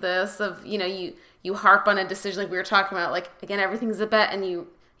guilty of this, of, you know, you harp on a decision like we were talking about. Like, again, everything's a bet, and you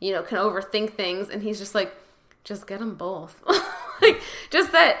know, can overthink things. And he's just like, just get them both. Like,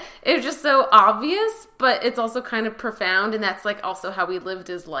 just that it was just so obvious, but it's also kind of profound. And that's like also how he lived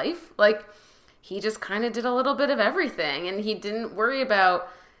his life. Like, he just kind of did a little bit of everything, and he didn't worry about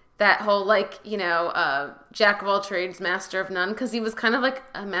that whole, like, you know, jack of all trades, master of none, because he was kind of like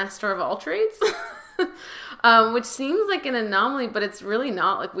a master of all trades, which seems like an anomaly, but it's really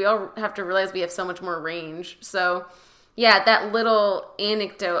not. Like, we all have to realize we have so much more range. So, yeah, that little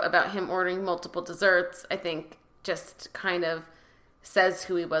anecdote about him ordering multiple desserts, I think, just kind of says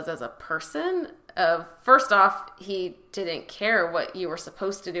who he was as a person. First off, he didn't care what you were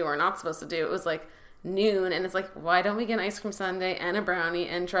supposed to do or not supposed to do. It was like noon, and it's like, why don't we get an ice cream sundae and a brownie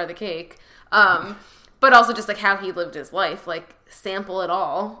and try the cake? But also just like how he lived his life, like sample it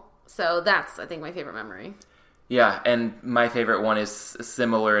all. So that's, I think, my favorite memory. Yeah, and my favorite one is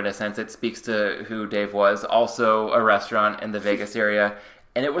similar in a sense. It speaks to who Dave was. Also a restaurant in the Vegas area.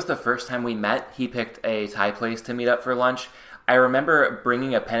 And it was the first time we met. He picked a Thai place to meet up for lunch. I remember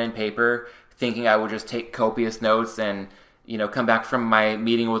bringing a pen and paper, thinking I would just take copious notes and, you know, come back from my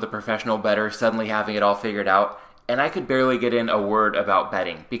meeting with a professional bettor, suddenly having it all figured out. And I could barely get in a word about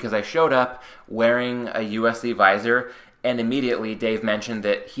betting because I showed up wearing a USC visor, and immediately Dave mentioned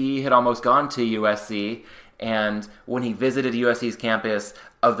that he had almost gone to USC, and when he visited USC's campus,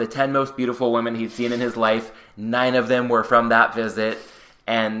 of the 10 most beautiful women he'd seen in his life, 9 of them were from that visit.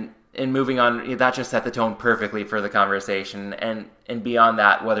 And in moving on, that just set the tone perfectly for the conversation. And beyond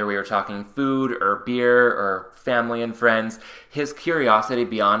that, whether we were talking food or beer or family and friends, his curiosity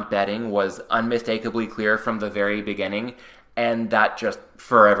beyond betting was unmistakably clear from the very beginning. And that just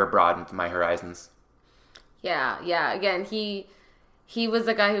forever broadened my horizons. Yeah. Again, he was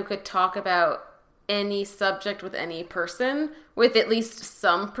a guy who could talk about any subject with any person with at least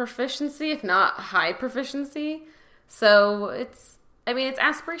some proficiency, if not high proficiency. So it's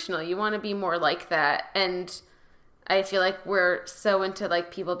aspirational. You want to be more like that. And I feel like we're so into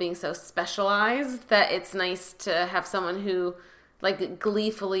like people being so specialized that it's nice to have someone who like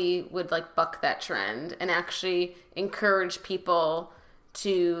gleefully would like buck that trend and actually encourage people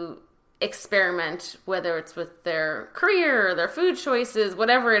to experiment, whether it's with their career or their food choices,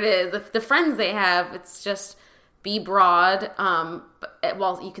 whatever it is, the friends they have. It's just be broad,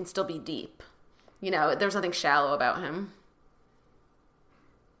 while you can still be deep. You know, there's nothing shallow about him.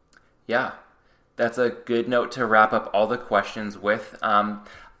 Yeah, that's a good note to wrap up all the questions with.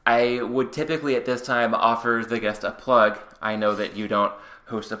 I would typically at this time offer the guest a plug. I know that you don't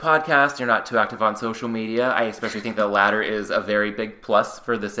host a podcast, you're not too active on social media. I especially think the latter is a very big plus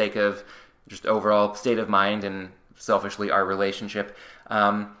for the sake of just overall state of mind and selfishly our relationship.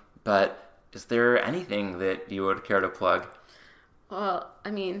 But is there anything that you would care to plug? Well,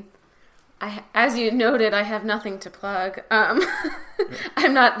 I mean, as you noted, I have nothing to plug. I'm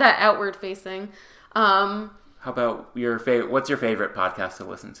not that outward facing. How about what's your favorite podcast to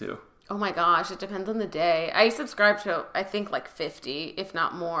listen to? Oh my gosh, it depends on the day. I subscribe to, I think, like 50, if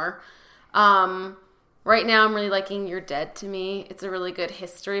not more. Right now I'm really liking You're Dead to Me. It's a really good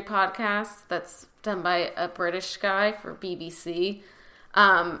history podcast that's done by a British guy for BBC.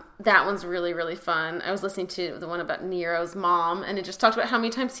 That one's really, really fun. I was listening to the one about Nero's mom, and it just talked about how many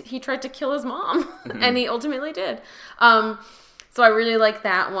times he tried to kill his mom, and he ultimately did. So I really like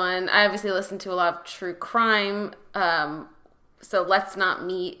that one. I obviously listen to a lot of true crime. So Let's Not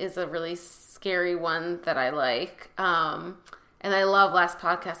Meet is a really scary one that I like. And I love Last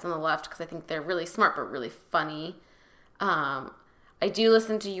Podcast on the Left because I think they're really smart but really funny. I do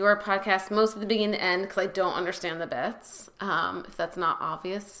listen to your podcast most of the beginning and end because I don't understand the bets, if that's not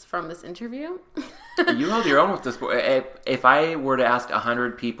obvious from this interview. You held your own with this. If I were to ask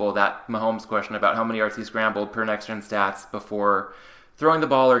 100 people that Mahomes question about how many yards he scrambled per next gen stats before throwing the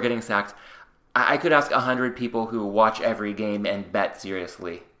ball or getting sacked, I could ask 100 people who watch every game and bet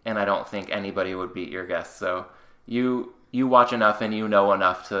seriously, and I don't think anybody would beat your guess. So you watch enough and you know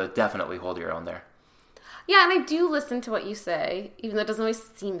enough to definitely hold your own there. Yeah, and I do listen to what you say, even though it doesn't always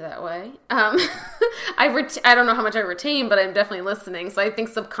seem that way. I don't know how much I retain, but I'm definitely listening. So I think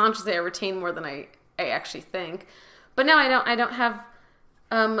subconsciously I retain more than I actually think. But no, I don't have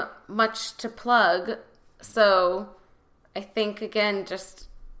much to plug. So I think, again, just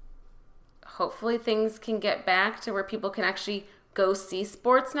hopefully things can get back to where people can actually go see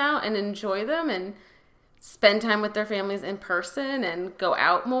sports now and enjoy them and spend time with their families in person and go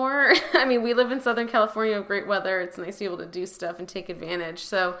out more. I mean, we live in Southern California with great weather. It's nice to be able to do stuff and take advantage.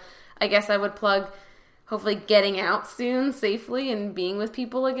 So I guess I would plug hopefully getting out soon safely and being with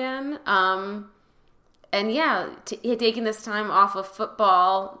people again. And yeah, taking this time off of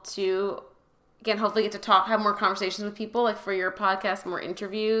football to, again, hopefully get to have more conversations with people, like for your podcast, more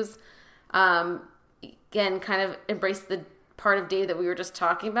interviews. Again, kind of embrace the part of day that we were just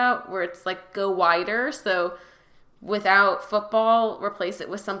talking about, where it's like go wider. So without football, replace it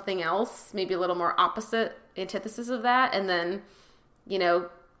with something else, maybe a little more opposite antithesis of that. And then, you know,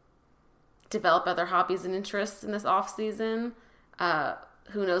 develop other hobbies and interests in this off season.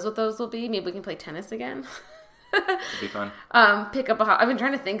 Who knows what those will be? Maybe we can play tennis again. It'd be fun. Pick up I've been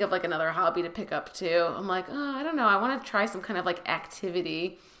trying to think of like another hobby to pick up too. I'm like, oh, I don't know. I want to try some kind of like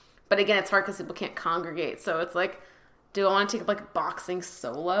activity, but again, it's hard because people can't congregate. So it's like, do I want to take up like boxing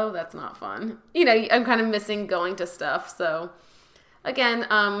solo? That's not fun. You know, I'm kind of missing going to stuff. So again,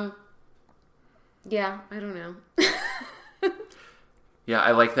 yeah, I don't know. Yeah,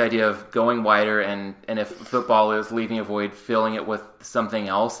 I like the idea of going wider, and if football is leaving a void, filling it with something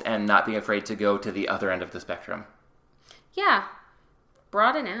else and not being afraid to go to the other end of the spectrum. Yeah.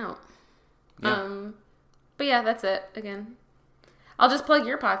 Broaden out. Yeah. But yeah, that's it. Again, I'll just plug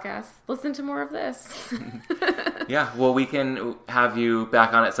your podcast. Listen to more of this. Yeah, well, we can have you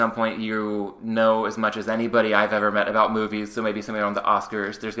back on at some point. You know as much as anybody I've ever met about movies, so maybe something on the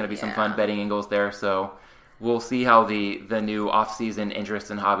Oscars. There's going to be some fun betting angles there, so we'll see how the new off-season interests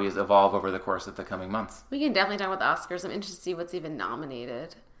and hobbies evolve over the course of the coming months. We can definitely talk about the Oscars. I'm interested to see what's even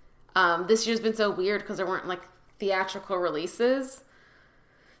nominated. This year's been so weird because there weren't like theatrical releases.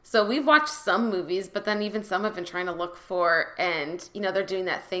 So we've watched some movies, but then even some I've been trying to look for, and, you know, they're doing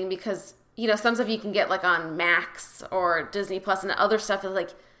that thing because, you know, some stuff you can get like on Max or Disney Plus, and other stuff is like,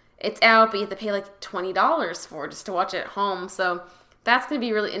 it's out, but you have to pay like $20 for just to watch it at home. So that's going to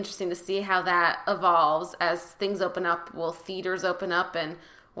be really interesting to see how that evolves as things open up. Will theaters open up and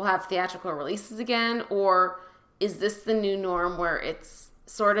we'll have theatrical releases again? Or is this the new norm where it's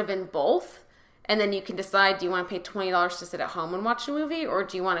sort of in both? And then you can decide, do you want to pay $20 to sit at home and watch a movie? Or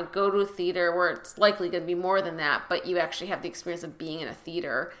do you want to go to a theater where it's likely going to be more than that, but you actually have the experience of being in a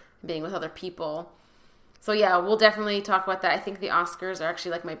theater, being with other people? So yeah, we'll definitely talk about that. I think the Oscars are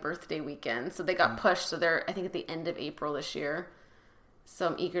actually like my birthday weekend. So they got pushed. So they're, I think, at the end of April this year. So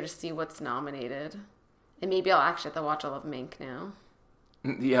I'm eager to see what's nominated. And maybe I'll actually have to watch all of Mank now.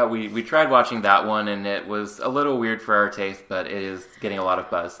 Yeah, we tried watching that one, and it was a little weird for our taste, but it is getting a lot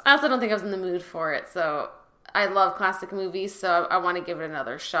of buzz. I also don't think I was in the mood for it. So I love classic movies, so I want to give it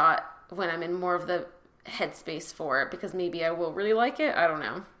another shot when I'm in more of the headspace for it, because maybe I will really like it. I don't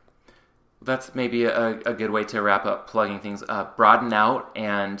know. That's maybe a good way to wrap up plugging things. Broaden out,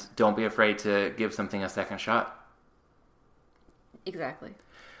 and don't be afraid to give something a second shot. Exactly.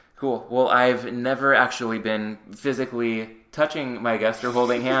 Cool. Well, I've never actually been physically touching my guest or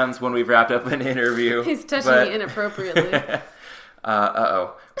holding hands when we've wrapped up an interview. He's touching me inappropriately.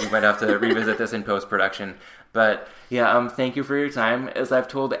 Uh-oh. We might have to revisit this in post-production. But yeah, thank you for your time. As I've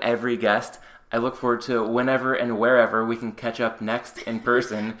told every guest, I look forward to whenever and wherever we can catch up next in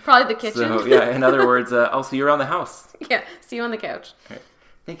person. Probably the kitchen. So yeah, in other words, I'll see you around the house. Yeah, see you on the couch. All right.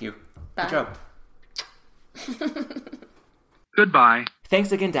 Thank you. Bye. Good job. Goodbye.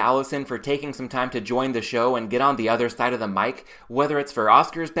 Thanks again to Allison for taking some time to join the show and get on the other side of the mic. Whether it's for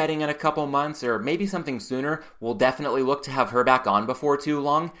Oscars betting in a couple months or maybe something sooner, we'll definitely look to have her back on before too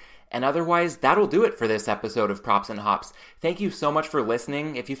long. And otherwise, that'll do it for this episode of Props and Hops. Thank you so much for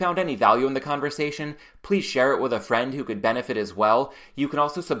listening. If you found any value in the conversation, please share it with a friend who could benefit as well. You can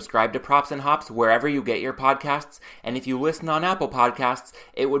also subscribe to Props and Hops wherever you get your podcasts. And if you listen on Apple Podcasts,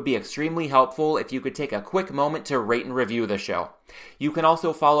 it would be extremely helpful if you could take a quick moment to rate and review the show. You can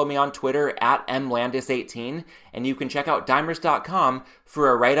also follow me on Twitter at mlandis18, and you can check out dimers.com for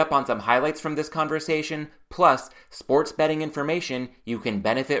a write-up on some highlights from this conversation, plus sports betting information you can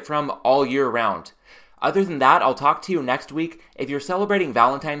benefit from all year round. Other than that, I'll talk to you next week. If you're celebrating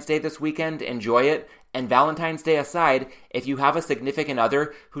Valentine's Day this weekend, enjoy it. And Valentine's Day aside, if you have a significant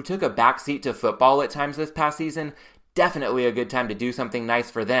other who took a backseat to football at times this past season, definitely a good time to do something nice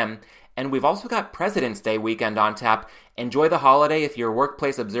for them. And we've also got President's Day weekend on tap. Enjoy the holiday if your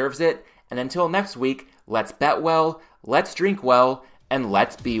workplace observes it. And until next week, let's bet well, let's drink well, and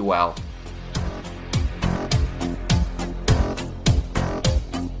let's be well.